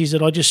legacies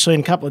that I just seen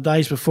a couple of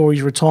days before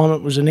his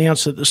retirement was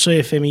announced that the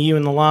CFMEU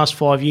in the last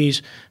 5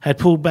 years had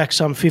pulled back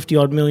some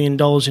 $50-odd million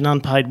in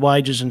unpaid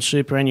wages and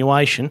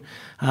superannuation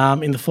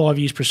in the 5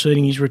 years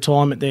preceding his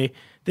retirement.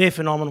 They're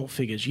phenomenal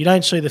figures. You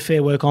don't see the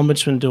Fair Work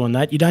Ombudsman doing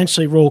that. You don't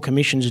see Royal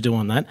Commissions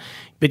doing that.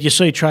 But you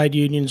see trade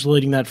unions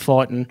leading that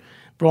fight. And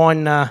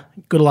Brian,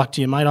 good luck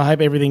to you, mate. I hope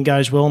everything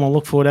goes well, and I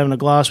look forward to having a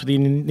glass with you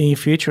in the near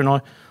future. And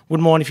I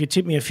wouldn't mind if you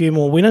tip me a few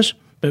more winners,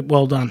 but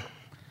well done.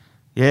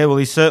 Yeah, well,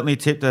 he certainly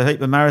tipped a heap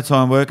of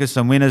maritime workers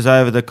some winners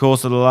over the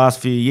course of the last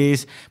few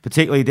years,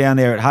 particularly down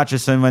there at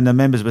Hutchison when the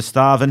members were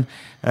starving.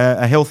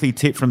 A healthy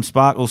tip from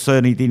Sparkle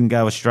certainly didn't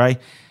go astray.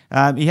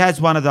 He had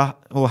one of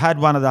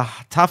the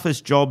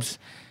toughest jobs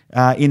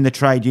in the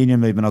trade union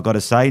movement, I've got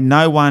to say.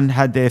 No one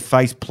had their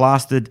face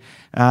plastered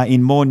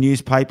in more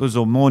newspapers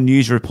or more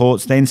news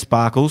reports than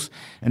Sparkles,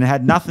 and it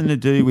had nothing to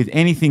do with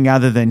anything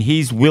other than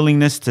his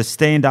willingness to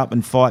stand up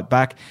and fight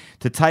back,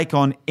 to take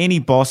on any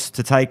boss,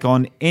 to take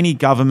on any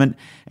government,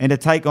 and to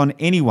take on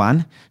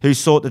anyone who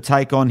sought to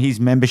take on his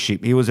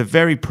membership. He was a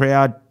very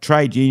proud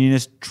trade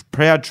unionist,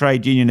 proud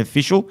trade union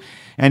official,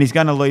 and he's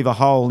going to leave a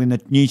hole in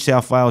the New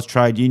South Wales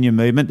trade union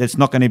movement that's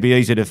not going to be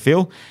easy to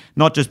fill,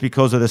 not just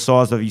because of the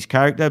size of his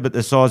character, but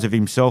the size of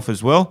himself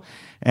as well.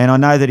 And I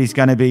know that he's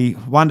going to be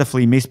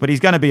wonderfully missed, but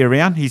he's going to be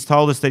around. He's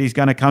told us that he's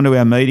going to come to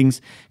our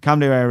meetings, come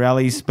to our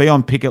rallies, be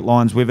on picket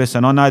lines with us,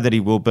 and I know that he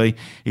will be.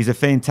 He's a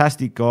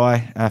fantastic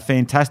guy, a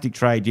fantastic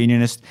trade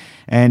unionist,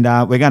 and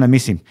we're going to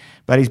miss him.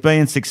 But he's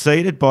being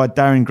succeeded by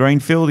Darren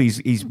Greenfield,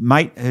 his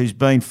mate, who's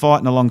been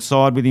fighting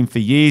alongside with him for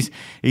years.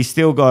 He's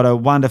still got a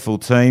wonderful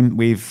team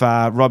with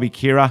Robbie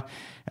Kira,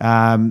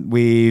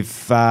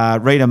 with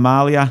Rita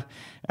Malia,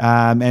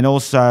 and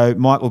also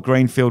Michael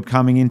Greenfield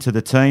coming into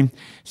the team.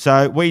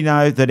 So we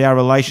know that our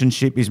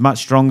relationship is much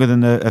stronger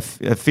than the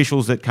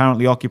officials that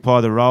currently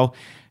occupy the role.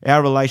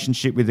 Our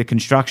relationship with the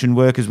construction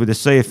workers, with the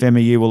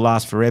CFMEU, will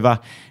last forever.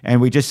 And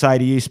we just say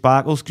to you,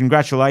 Sparkles,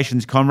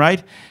 congratulations,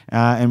 comrade,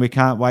 and we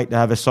can't wait to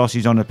have a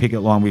sausage on the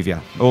picket line with you.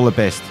 All the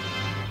best.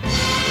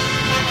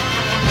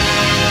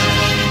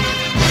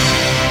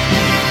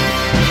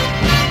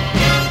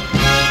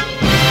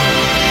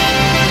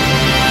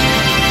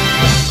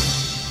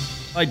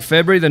 Late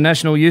February, the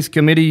National Youth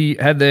Committee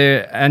had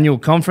their annual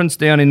conference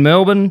down in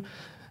Melbourne.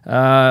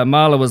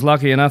 Marla was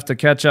lucky enough to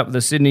catch up with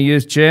the Sydney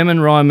Youth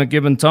Chairman, Ryan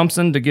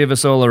McGibbon-Thompson, to give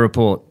us all a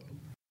report.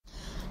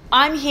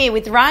 I'm here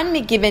with Ryan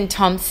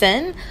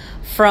McGibbon-Thompson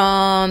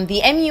from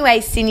the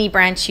MUA Sydney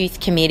Branch Youth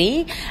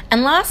Committee.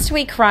 And last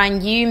week,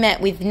 Ryan, you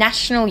met with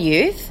National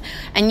Youth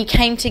and you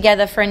came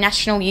together for a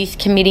National Youth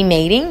Committee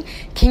meeting.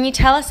 Can you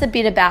tell us a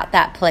bit about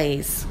that,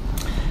 please?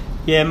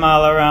 Yeah,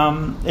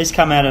 Marla, it's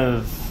come out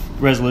of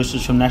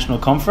resolutions from National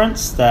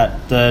Conference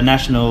that the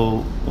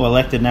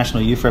elected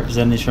national youth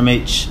representatives from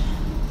each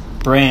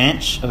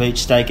branch of each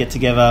state get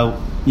together,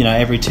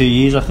 every 2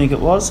 years, I think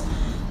it was.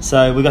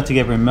 So we got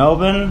together in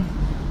Melbourne,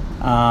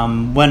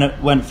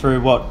 went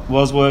through what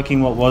was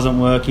working, what wasn't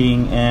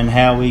working, and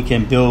how we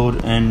can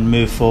build and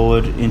move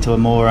forward into a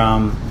more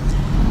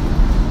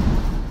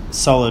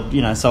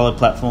solid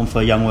platform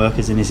for young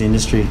workers in this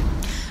industry.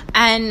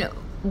 And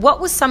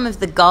what were some of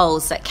the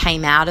goals that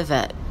came out of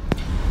it?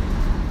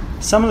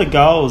 Some of the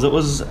goals, it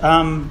was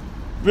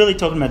really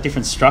talking about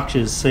different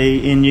structures.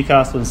 See, in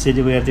Newcastle and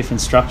Sydney, we have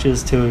different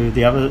structures to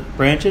the other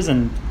branches,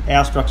 and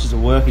our structures are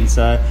working.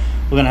 So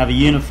we're going to have a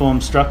uniform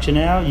structure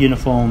now,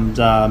 uniformed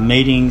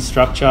meeting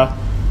structure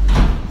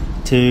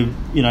to,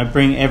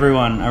 bring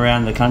everyone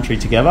around the country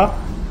together.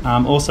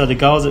 Also, the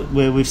goals,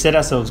 we've set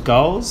ourselves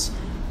goals,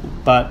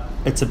 but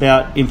it's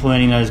about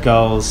implementing those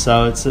goals.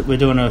 So we're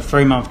doing a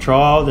 3-month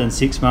trial, then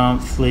 6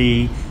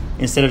 monthly.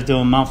 Instead of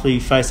doing monthly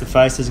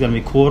face-to-face, it's going to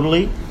be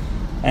quarterly.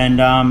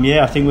 And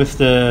I think with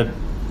the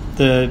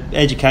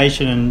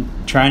education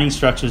and training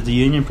structures the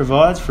union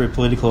provides through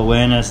political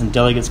awareness and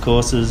delegates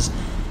courses,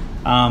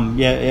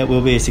 it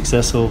will be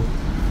successful.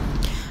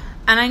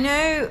 And I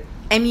know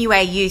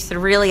MUA youth are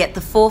really at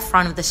the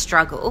forefront of the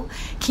struggle.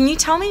 Can you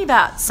tell me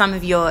about some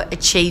of your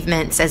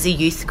achievements as a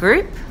youth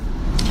group?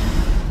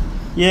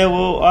 Yeah,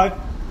 well, I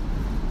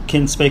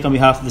can speak on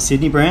behalf of the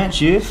Sydney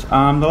branch youth. The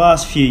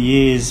last few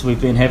years we've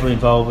been heavily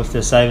involved with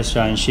the Save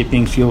Australian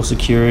Shipping, fuel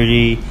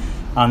security,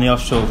 the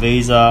offshore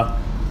visa,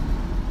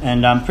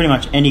 and pretty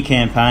much any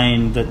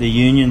campaign that the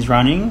union's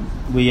running.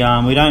 We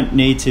don't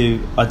need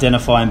to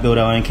identify and build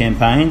our own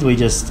campaigns.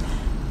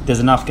 There's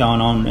enough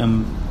going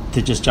on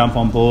to just jump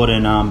on board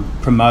and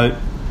promote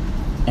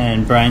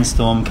and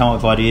brainstorm, come up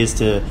with ideas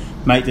to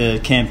make the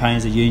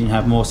campaigns the union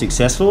have more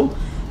successful.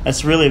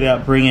 It's really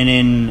about bringing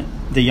in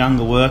the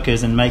younger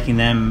workers and making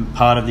them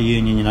part of the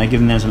union,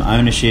 giving them some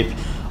ownership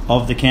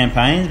of the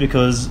campaigns,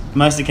 because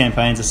most of the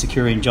campaigns are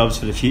securing jobs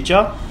for the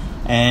future.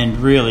 And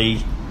really,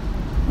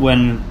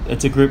 when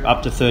it's a group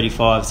up to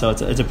 35, so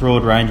it's a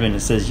broad range when it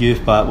says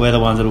youth, but we're the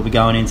ones that will be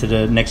going into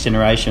the next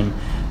generation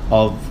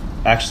of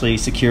actually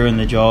securing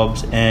the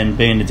jobs and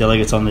being the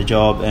delegates on the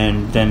job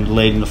and then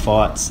leading the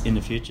fights in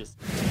the future.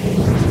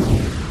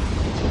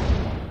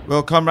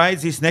 Well,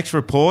 comrades, this next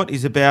report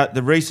is about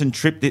the recent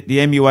trip that the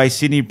MUA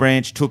Sydney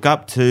branch took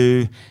up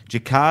to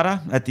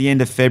Jakarta at the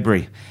end of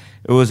February.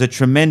 It was a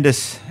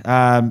tremendous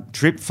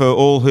trip for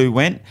all who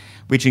went,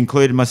 which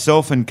included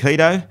myself and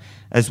Keto,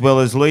 as well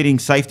as leading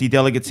safety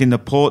delegates in the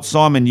port,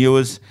 Simon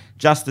Ewers,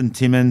 Justin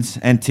Timmins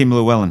and Tim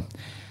Llewellyn.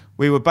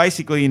 We were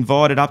basically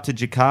invited up to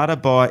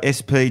Jakarta by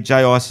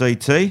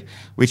SPJICT,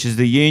 which is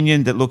the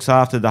union that looks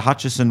after the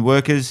Hutchison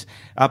workers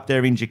up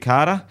there in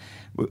Jakarta,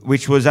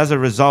 which was as a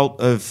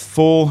result of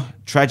 4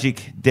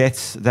 tragic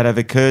deaths that have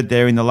occurred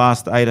there in the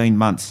last 18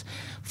 months.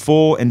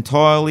 4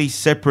 entirely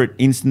separate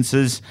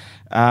instances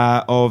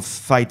of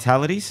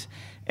fatalities.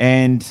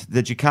 And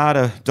the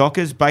Jakarta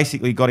Dockers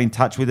basically got in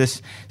touch with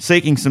us,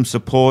 seeking some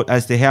support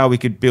as to how we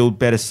could build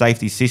better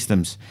safety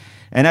systems.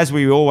 And as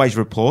we always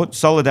report,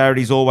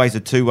 solidarity is always a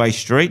two-way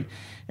street.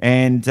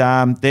 And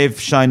they've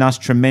shown us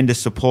tremendous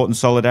support and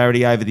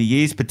solidarity over the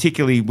years,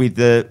 particularly with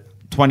the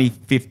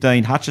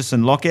 2015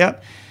 Hutchison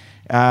lockout,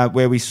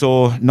 where we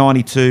saw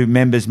 92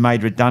 members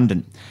made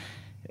redundant.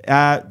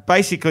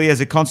 Basically,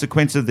 as a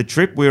consequence of the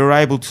trip, we were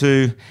able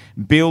to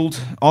build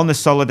on the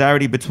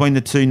solidarity between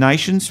the two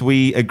nations.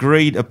 We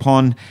agreed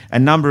upon a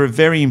number of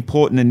very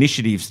important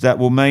initiatives that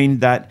will mean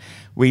that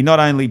we not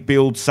only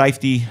build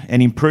safety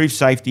and improve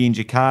safety in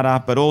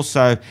Jakarta, but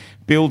also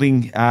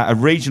building a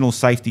regional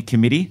safety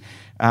committee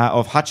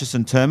of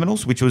Hutchison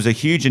terminals, which was a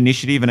huge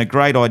initiative and a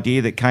great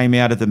idea that came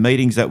out of the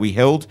meetings that we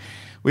held.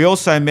 We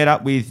also met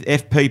up with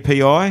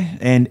FPPI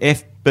and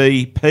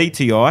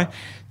FBPTI,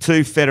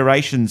 two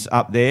federations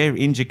up there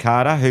in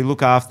Jakarta who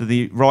look after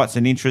the rights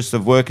and interests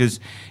of workers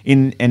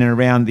in and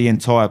around the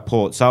entire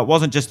port. So it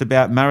wasn't just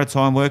about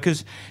maritime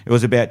workers, it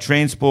was about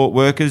transport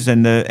workers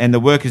and the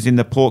workers in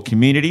the port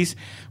communities,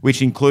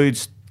 which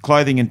includes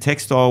clothing and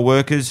textile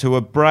workers who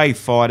are brave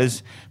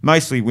fighters,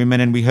 mostly women,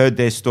 and we heard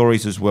their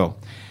stories as well.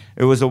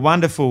 It was a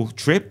wonderful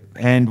trip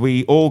and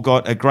we all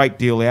got a great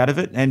deal out of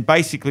it, and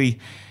basically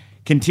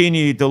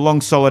continued the long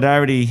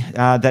solidarity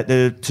that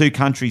the two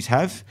countries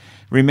have,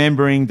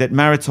 remembering that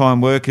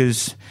maritime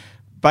workers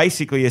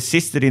basically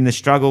assisted in the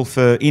struggle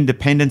for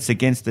independence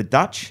against the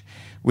Dutch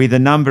with a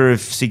number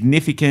of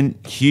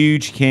significant,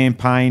 huge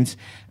campaigns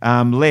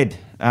led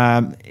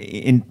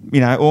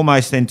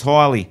almost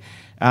entirely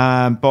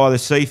by the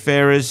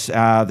seafarers,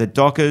 the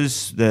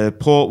dockers, the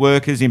port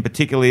workers, in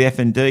particular the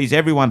F&Ds.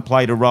 Everyone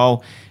played a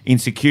role in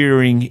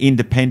securing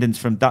independence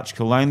from Dutch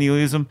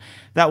colonialism.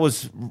 That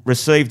was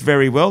received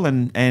very well,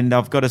 and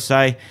I've got to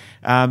say,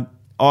 I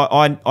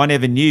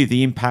never knew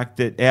the impact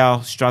that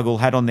our struggle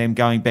had on them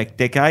going back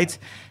decades.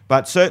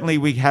 But certainly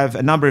we have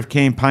a number of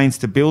campaigns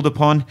to build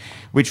upon,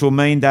 which will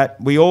mean that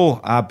we all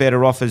are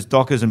better off as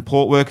dockers and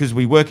port workers.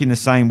 We work in the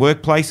same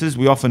workplaces.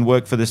 We often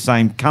work for the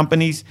same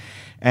companies.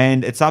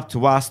 And it's up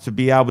to us to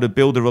be able to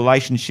build the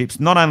relationships,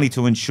 not only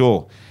to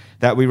ensure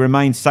that we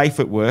remain safe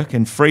at work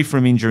and free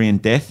from injury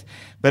and death,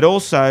 but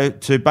also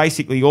to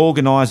basically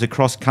organise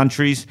across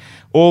countries,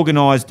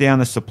 organise down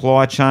the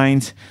supply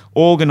chains,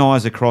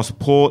 organise across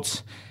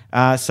ports,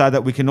 so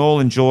that we can all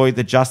enjoy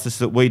the justice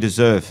that we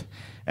deserve.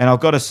 And I've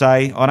got to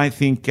say, I don't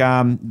think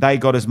they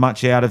got as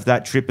much out of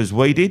that trip as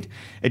we did.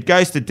 It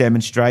goes to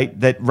demonstrate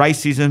that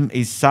racism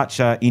is such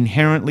an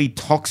inherently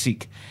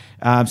toxic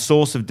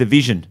source of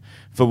division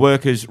for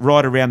workers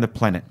right around the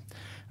planet.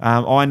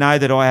 I know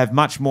that I have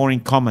much more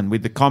in common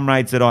with the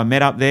comrades that I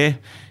met up there,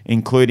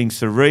 including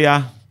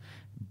Saria,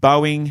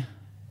 Boeing,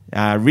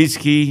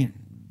 Rizki,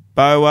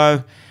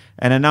 Bowo,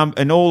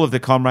 and all of the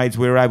comrades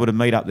we were able to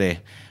meet up there.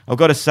 I've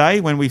got to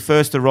say, when we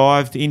first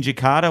arrived in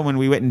Jakarta, when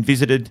we went and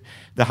visited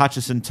the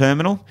Hutchison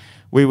terminal,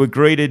 we were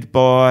greeted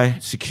by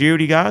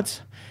security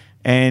guards.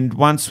 And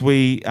once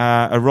we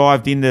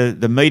arrived in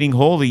the meeting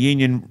hall, the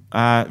union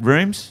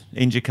rooms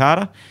in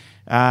Jakarta,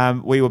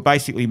 we were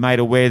basically made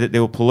aware that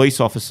there were police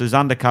officers,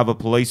 undercover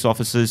police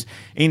officers,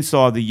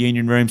 inside the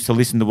union rooms to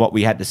listen to what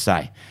we had to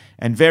say.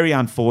 And very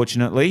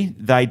unfortunately,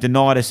 they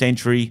denied us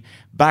entry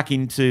back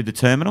into the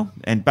terminal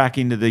and back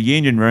into the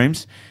union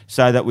rooms,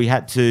 so that we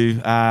had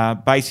to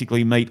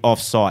basically meet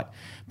off-site.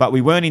 But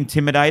we weren't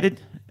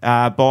intimidated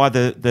by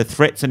the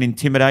threats and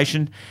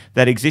intimidation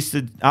that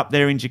existed up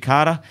there in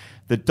Jakarta.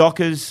 The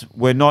dockers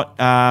were not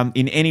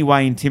in any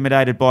way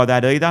intimidated by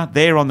that either.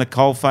 They're on the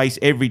coalface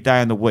every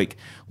day of the week.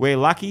 We're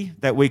lucky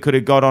that we could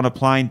have got on a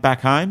plane back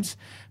homes,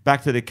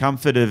 back to the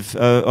comfort of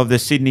the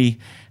Sydney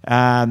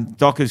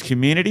dockers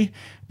community,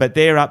 but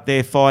they're up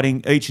there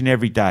fighting each and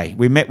every day.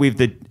 We met with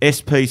the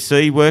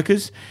SPC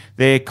workers.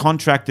 They're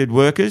contracted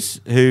workers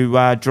who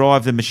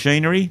drive the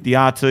machinery, the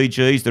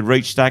RTGs, the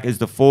reach stackers,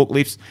 the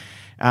forklifts.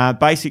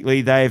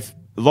 Basically, they've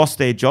lost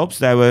their jobs.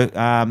 They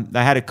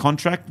had a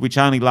contract which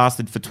only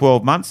lasted for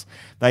 12 months.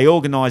 They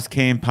organised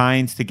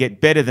campaigns to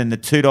get better than the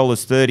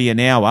 $2.30 an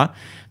hour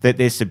that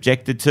they're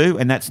subjected to,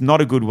 and that's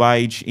not a good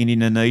wage in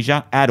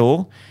Indonesia at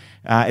all.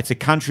 It's a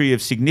country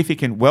of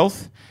significant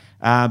wealth,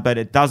 but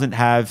it doesn't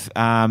have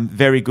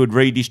very good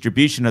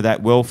redistribution of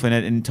that wealth, and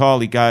it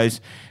entirely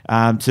goes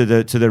to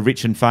the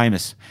rich and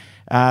famous.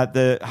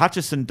 The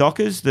Hutchison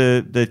dockers,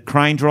 the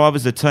crane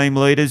drivers, the team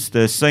leaders,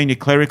 the senior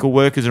clerical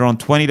workers are on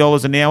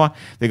 $20 an hour.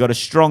 They've got a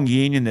strong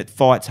union that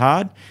fights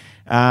hard.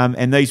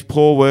 And these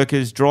poor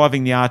workers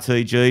driving the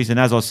RTGs, and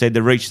as I said,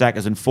 the reach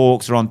stackers and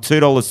forks are on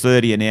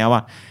 $2.30 an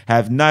hour,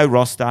 have no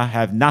roster,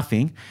 have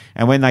nothing.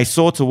 And when they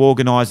sought to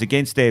organise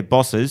against their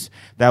bosses,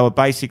 they were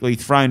basically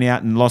thrown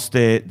out and lost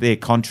their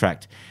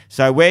contract.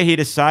 So we're here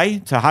to say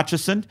to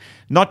Hutchison,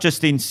 not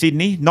just in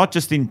Sydney, not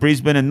just in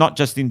Brisbane, and not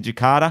just in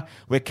Jakarta,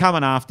 we're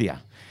coming after you.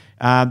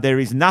 There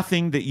is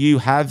nothing that you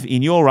have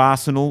in your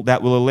arsenal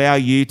that will allow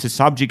you to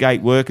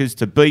subjugate workers,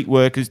 to beat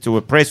workers, to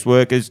oppress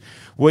workers.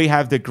 We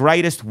have the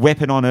greatest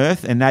weapon on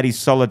earth, and that is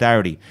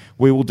solidarity.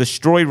 We will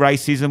destroy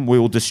racism, we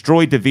will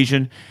destroy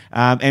division,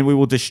 and we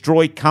will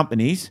destroy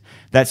companies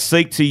that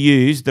seek to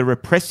use the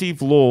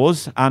repressive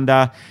laws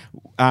under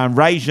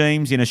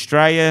regimes in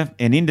Australia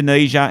and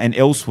Indonesia and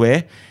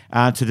elsewhere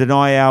to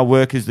deny our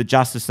workers the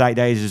justice they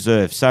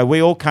deserve. So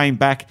we all came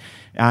back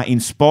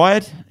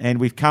inspired, and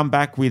we've come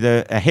back with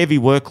a heavy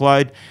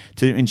workload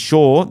to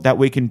ensure that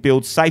we can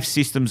build safe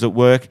systems at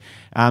work,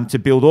 to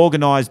build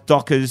organised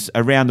dockers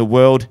around the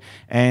world.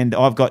 And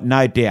I've got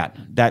no doubt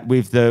that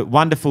with the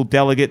wonderful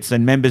delegates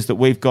and members that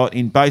we've got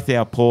in both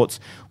our ports,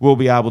 we'll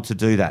be able to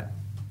do that.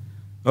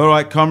 All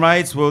right,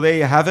 comrades, well, there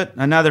you have it,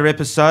 another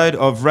episode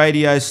of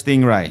Radio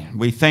Stingray.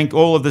 We thank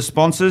all of the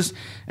sponsors,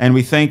 and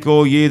we thank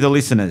all you, the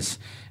listeners.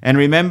 And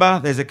remember,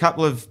 there's a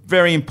couple of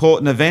very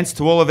important events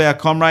to all of our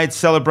comrades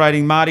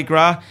celebrating Mardi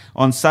Gras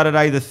on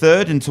Saturday the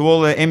 3rd, and to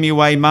all the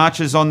MUA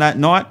marchers on that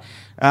night.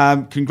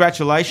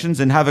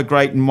 Congratulations, and have a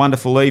great and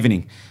wonderful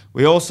evening.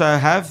 We also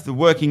have the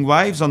Working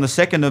Waves on the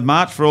 2nd of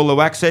March for all the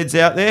waxheads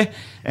out there,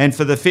 and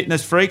for the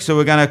fitness freaks who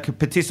are going to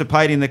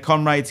participate in the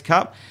Comrades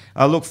Cup.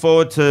 I look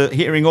forward to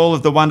hearing all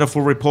of the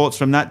wonderful reports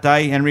from that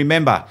day. And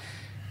remember,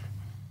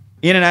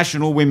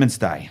 International Women's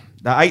Day,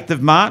 the 8th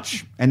of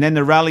March, and then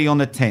the rally on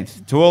the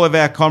 10th. To all of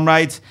our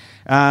comrades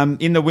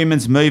in the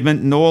women's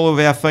movement, and all of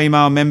our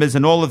female members,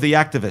 and all of the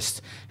activists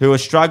who are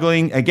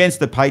struggling against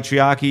the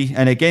patriarchy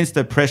and against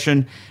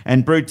oppression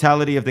and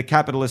brutality of the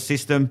capitalist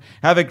system,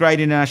 have a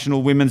great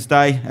International Women's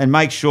Day, and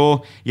make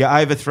sure you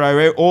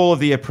overthrow all of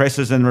the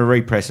oppressors and the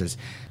repressors.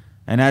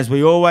 And as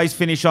we always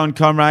finish on,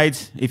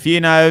 comrades, if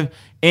you know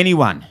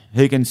anyone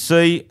who can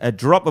see a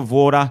drop of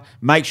water,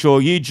 make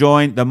sure you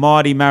join the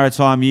mighty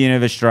Maritime Union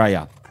of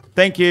Australia.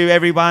 Thank you,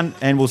 everyone,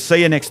 and we'll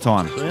see you next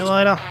time. See you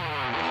later.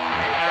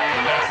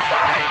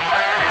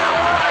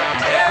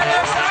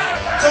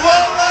 To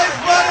all those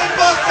rotten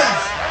bosses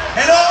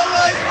and all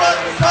those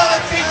rotten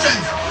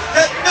politicians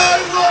that no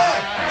law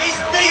is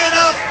big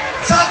enough,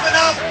 tough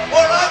enough,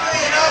 or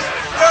ugly enough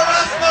for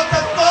us not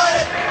to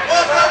fight it,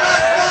 or for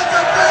us not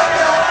to break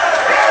it.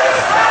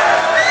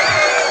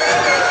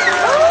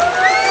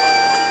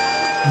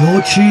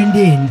 You're tuned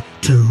in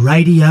to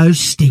Radio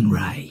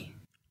Stingray.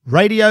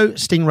 Radio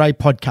Stingray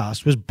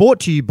podcast was brought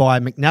to you by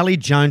McNally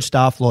Jones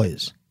Staff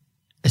Lawyers,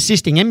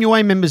 assisting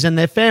MUA members and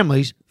their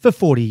families for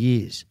 40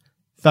 years.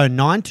 Phone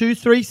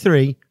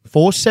 9233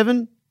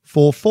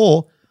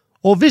 4744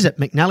 or visit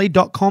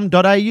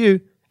mcnally.com.au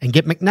and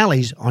get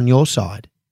McNally's on your side.